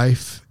whole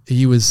life.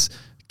 He was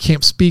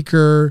camp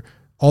speaker,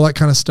 all that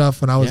kind of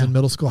stuff. When I was in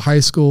middle school, high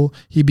school,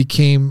 he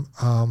became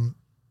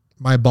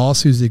my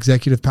boss, who's the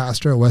executive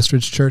pastor at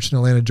Westridge Church in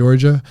Atlanta,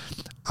 Georgia.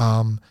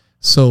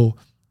 So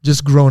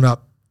just grown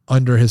up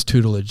under his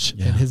tutelage.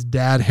 And his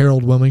dad,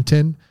 Harold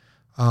Wilmington,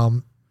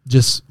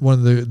 just one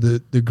of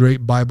the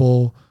great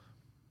Bible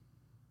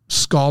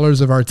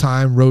scholars of our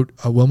time, wrote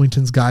a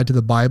Wilmington's Guide to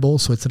the Bible.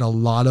 So it's in a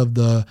lot of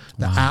the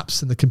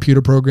apps and the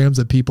computer programs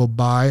that people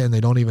buy and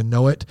they don't even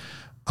know it.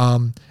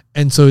 And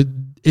so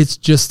it's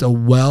just a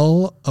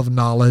well of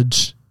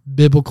knowledge,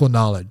 biblical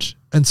knowledge.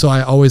 And so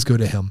I always go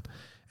to him.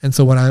 And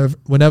so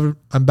whenever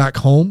I'm back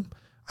home,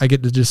 I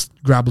get to just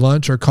grab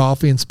lunch or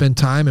coffee and spend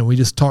time, and we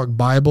just talk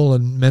Bible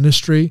and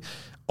ministry.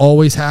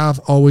 Always have,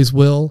 always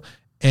will.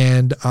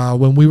 And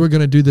when we were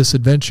going to do this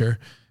adventure,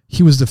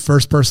 he was the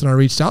first person I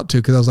reached out to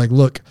because I was like,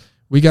 look,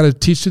 we got to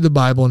teach through the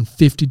Bible in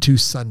 52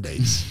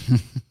 Sundays.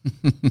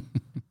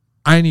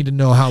 I need to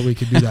know how we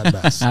could do that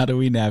best. How do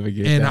we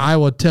navigate and that? I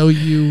will tell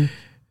you,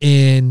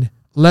 in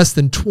less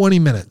than 20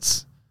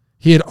 minutes,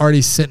 he had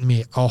already sent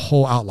me a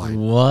whole outline.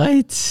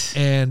 What?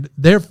 And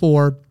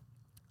therefore,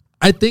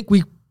 I think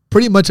we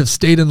pretty much have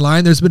stayed in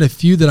line. There's been a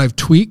few that I've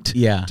tweaked.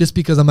 Yeah. Just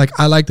because I'm like,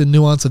 I like the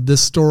nuance of this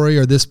story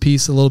or this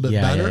piece a little bit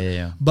better.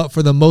 Yeah. But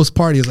for the most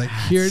part, he's like,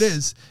 here it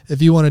is,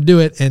 if you want to do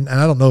it. And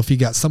I don't know if he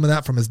got some of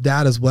that from his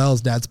dad as well.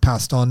 His dad's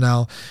passed on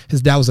now.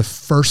 His dad was the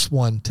first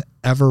one to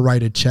ever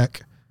write a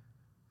check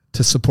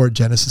to support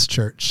Genesis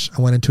Church.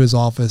 I went into his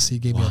office. He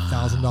gave me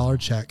 $1,000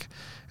 check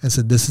and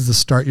said, this is to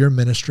start your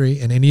ministry.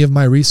 And any of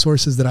my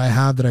resources that I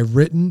have that I've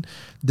written,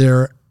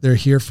 they're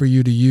here for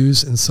you to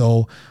use. And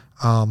so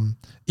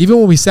Even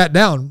when we sat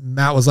down,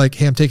 Matt was like,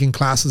 hey, I'm taking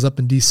classes up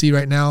in DC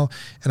right now,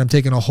 and I'm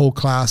taking a whole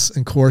class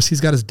and course. He's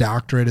got his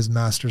doctorate, his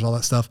master's, all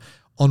that stuff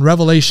on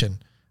Revelation.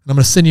 And I'm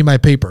going to send you my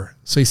paper.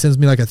 So he sends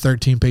me like a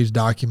 13-page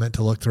document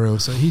to look through.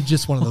 So he's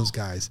just one of those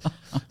guys.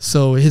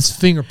 So his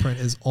fingerprint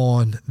is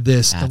on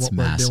this and what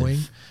we're doing.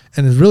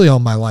 And it's really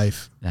on my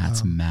life.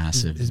 That's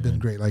massive. It's been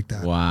great like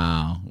that.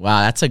 Wow.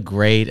 That's a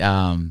great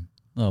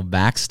little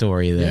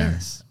backstory there.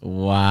 Yes.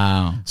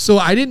 Wow. So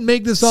I didn't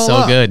make this all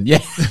up. So good. Yeah.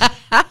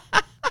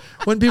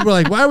 When people are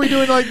like, why are we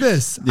doing like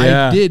this?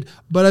 Yeah. I did,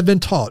 but I've been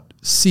taught,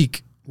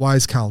 seek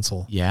wise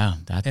counsel. Yeah.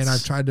 And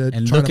I've tried to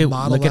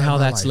model look at how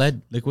that's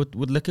led.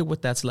 Look at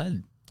what that's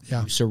led.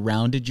 Yeah. You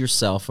surrounded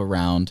yourself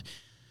around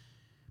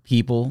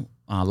people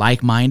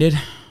like-minded.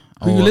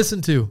 Who you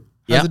listen to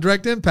has a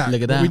direct impact.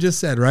 Look at that. What we just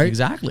said, right?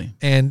 Exactly.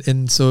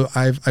 And so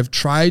I've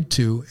tried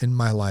to, in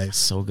my life,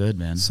 so good,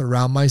 man,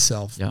 surround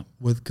myself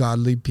with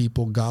godly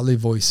people, godly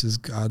voices,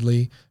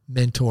 godly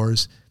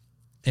mentors.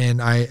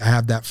 And I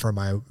have that for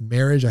my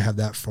marriage. I have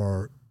that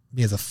for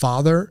me as a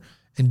father,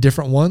 and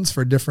different ones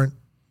for different.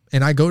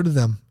 And I go to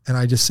them and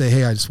I just say,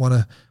 hey, I just want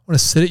to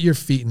sit at your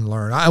feet and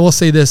learn. I will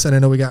say this, and I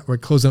know we're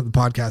closing up the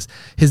podcast.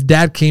 His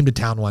dad came to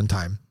town one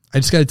time. I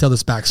just got to tell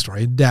this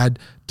backstory. Dad,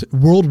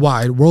 world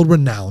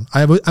renowned.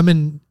 I'm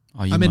in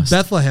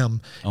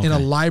Bethlehem in a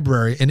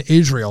library in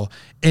Israel,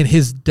 and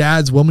his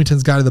dad's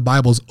Wilmington's Guide to the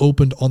Bible is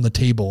opened on the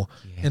table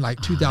in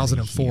like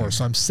 2004.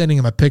 So I'm sending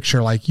him a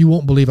picture like, you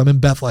won't believe I'm in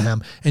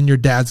Bethlehem and your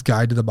dad's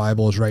Guide to the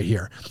Bible is right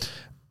here.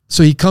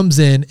 So he comes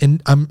in,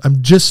 and I'm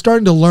just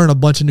starting to learn a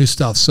bunch of new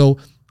stuff. So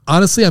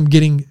honestly, I'm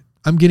getting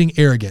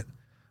arrogant.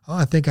 Oh,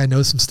 I think I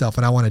know some stuff,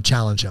 and I want to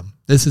challenge him.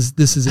 This is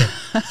it.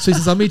 So he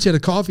says, I'll meet you at a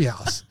coffee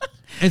house.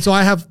 And so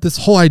I have this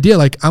whole idea,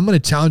 like I'm going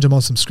to challenge him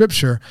on some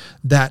scripture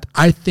that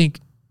I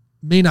think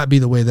may not be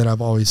the way that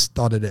I've always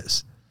thought it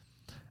is.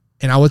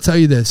 And I will tell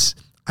you this,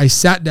 I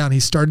sat down, he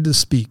started to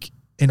speak,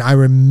 and I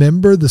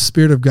remember the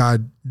Spirit of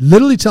God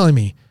literally telling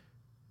me,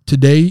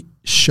 today,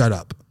 shut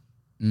up.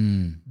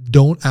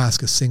 Don't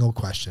ask a single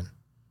question.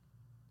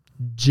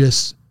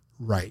 Just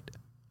write.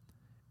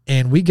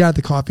 And we got at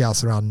the coffee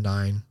house around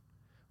 9.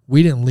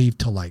 We didn't leave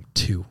till like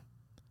 2.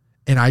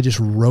 And I just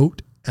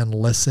wrote and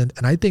listened.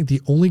 And I think the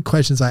only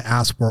questions I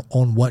asked were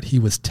on what he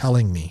was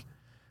telling me.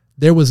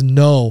 There was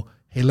no,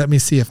 hey, let me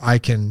see if I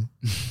can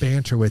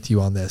banter with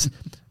you on this.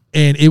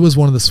 And it was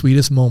one of the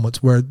sweetest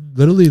moments where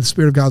literally the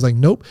Spirit of God was like,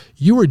 nope,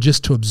 you are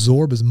just to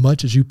absorb as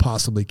much as you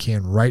possibly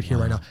can right here,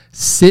 right now.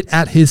 Sit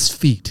at his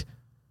feet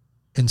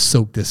and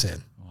soak this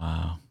in.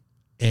 Wow.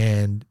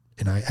 And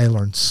I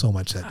learned so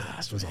much that day.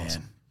 It was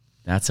awesome.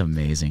 That's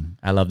amazing.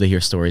 I love to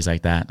hear stories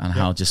like that on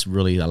how just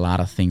really a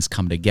lot of things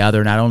come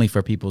together, not only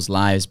for people's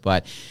lives,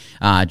 but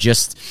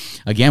just,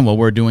 again, what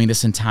we're doing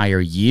this entire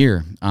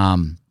year.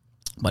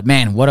 But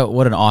man, what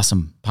an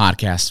awesome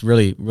podcast.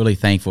 Really, really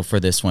thankful for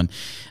this one.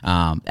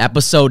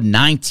 Episode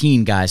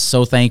 19, guys.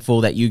 So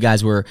thankful that you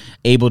guys were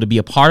able to be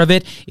a part of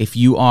it. If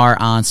you are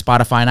on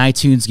Spotify and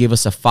iTunes, give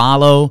us a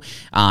follow,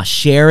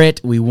 share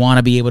it. We want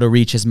to be able to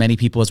reach as many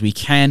people as we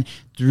can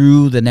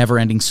through the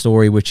never-ending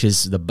story, which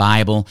is the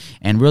Bible,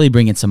 and really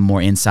bringing some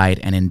more insight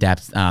and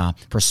in-depth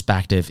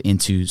perspective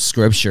into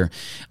Scripture.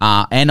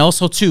 And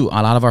also, too,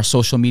 a lot of our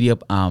social media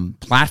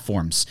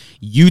platforms,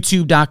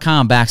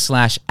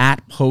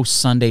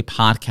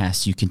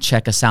 youtube.com/@PostSundayPodcast. You can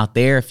check us out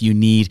there if you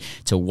need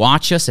to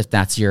watch us, if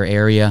that's your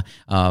area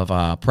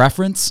of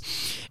preference.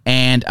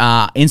 And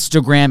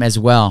Instagram as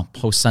well,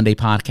 Post Sunday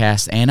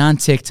Podcast, and on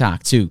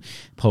TikTok, too.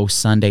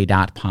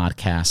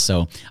 postsunday.podcast.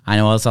 So I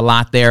know it's a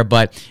lot there,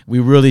 but we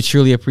really,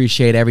 truly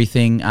appreciate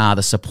everything,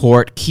 the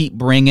support. Keep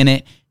bringing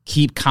it.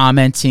 Keep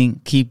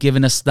commenting. Keep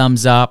giving us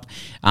thumbs up.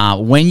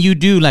 When you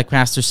do, like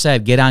Pastor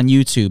said, get on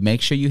YouTube.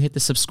 Make sure you hit the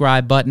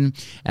subscribe button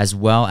as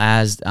well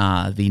as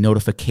the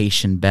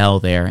notification bell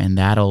there, and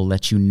that'll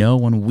let you know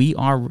when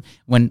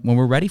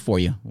we're ready for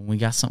you, when we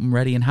got something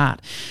ready and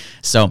hot.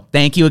 So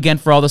thank you again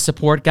for all the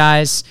support,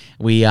 guys.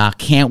 We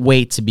can't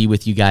wait to be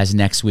with you guys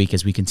next week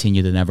as we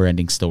continue the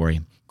never-ending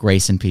story.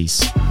 Grace and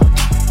peace.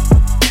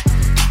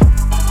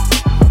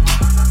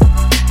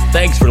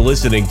 Thanks for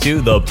listening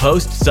to the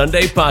Post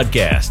Sunday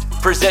Podcast,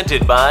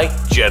 presented by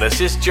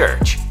Genesis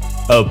Church.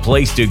 A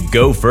place to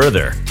go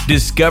further,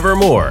 discover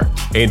more,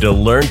 and to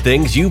learn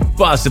things you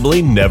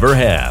possibly never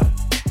have.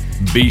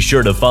 Be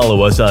sure to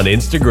follow us on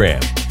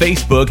Instagram,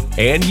 Facebook,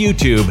 and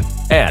YouTube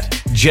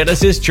at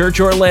Genesis Church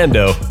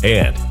Orlando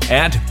and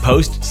at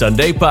Post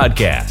Sunday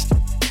Podcast.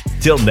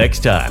 Till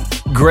next time,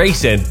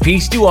 grace and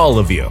peace to all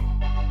of you.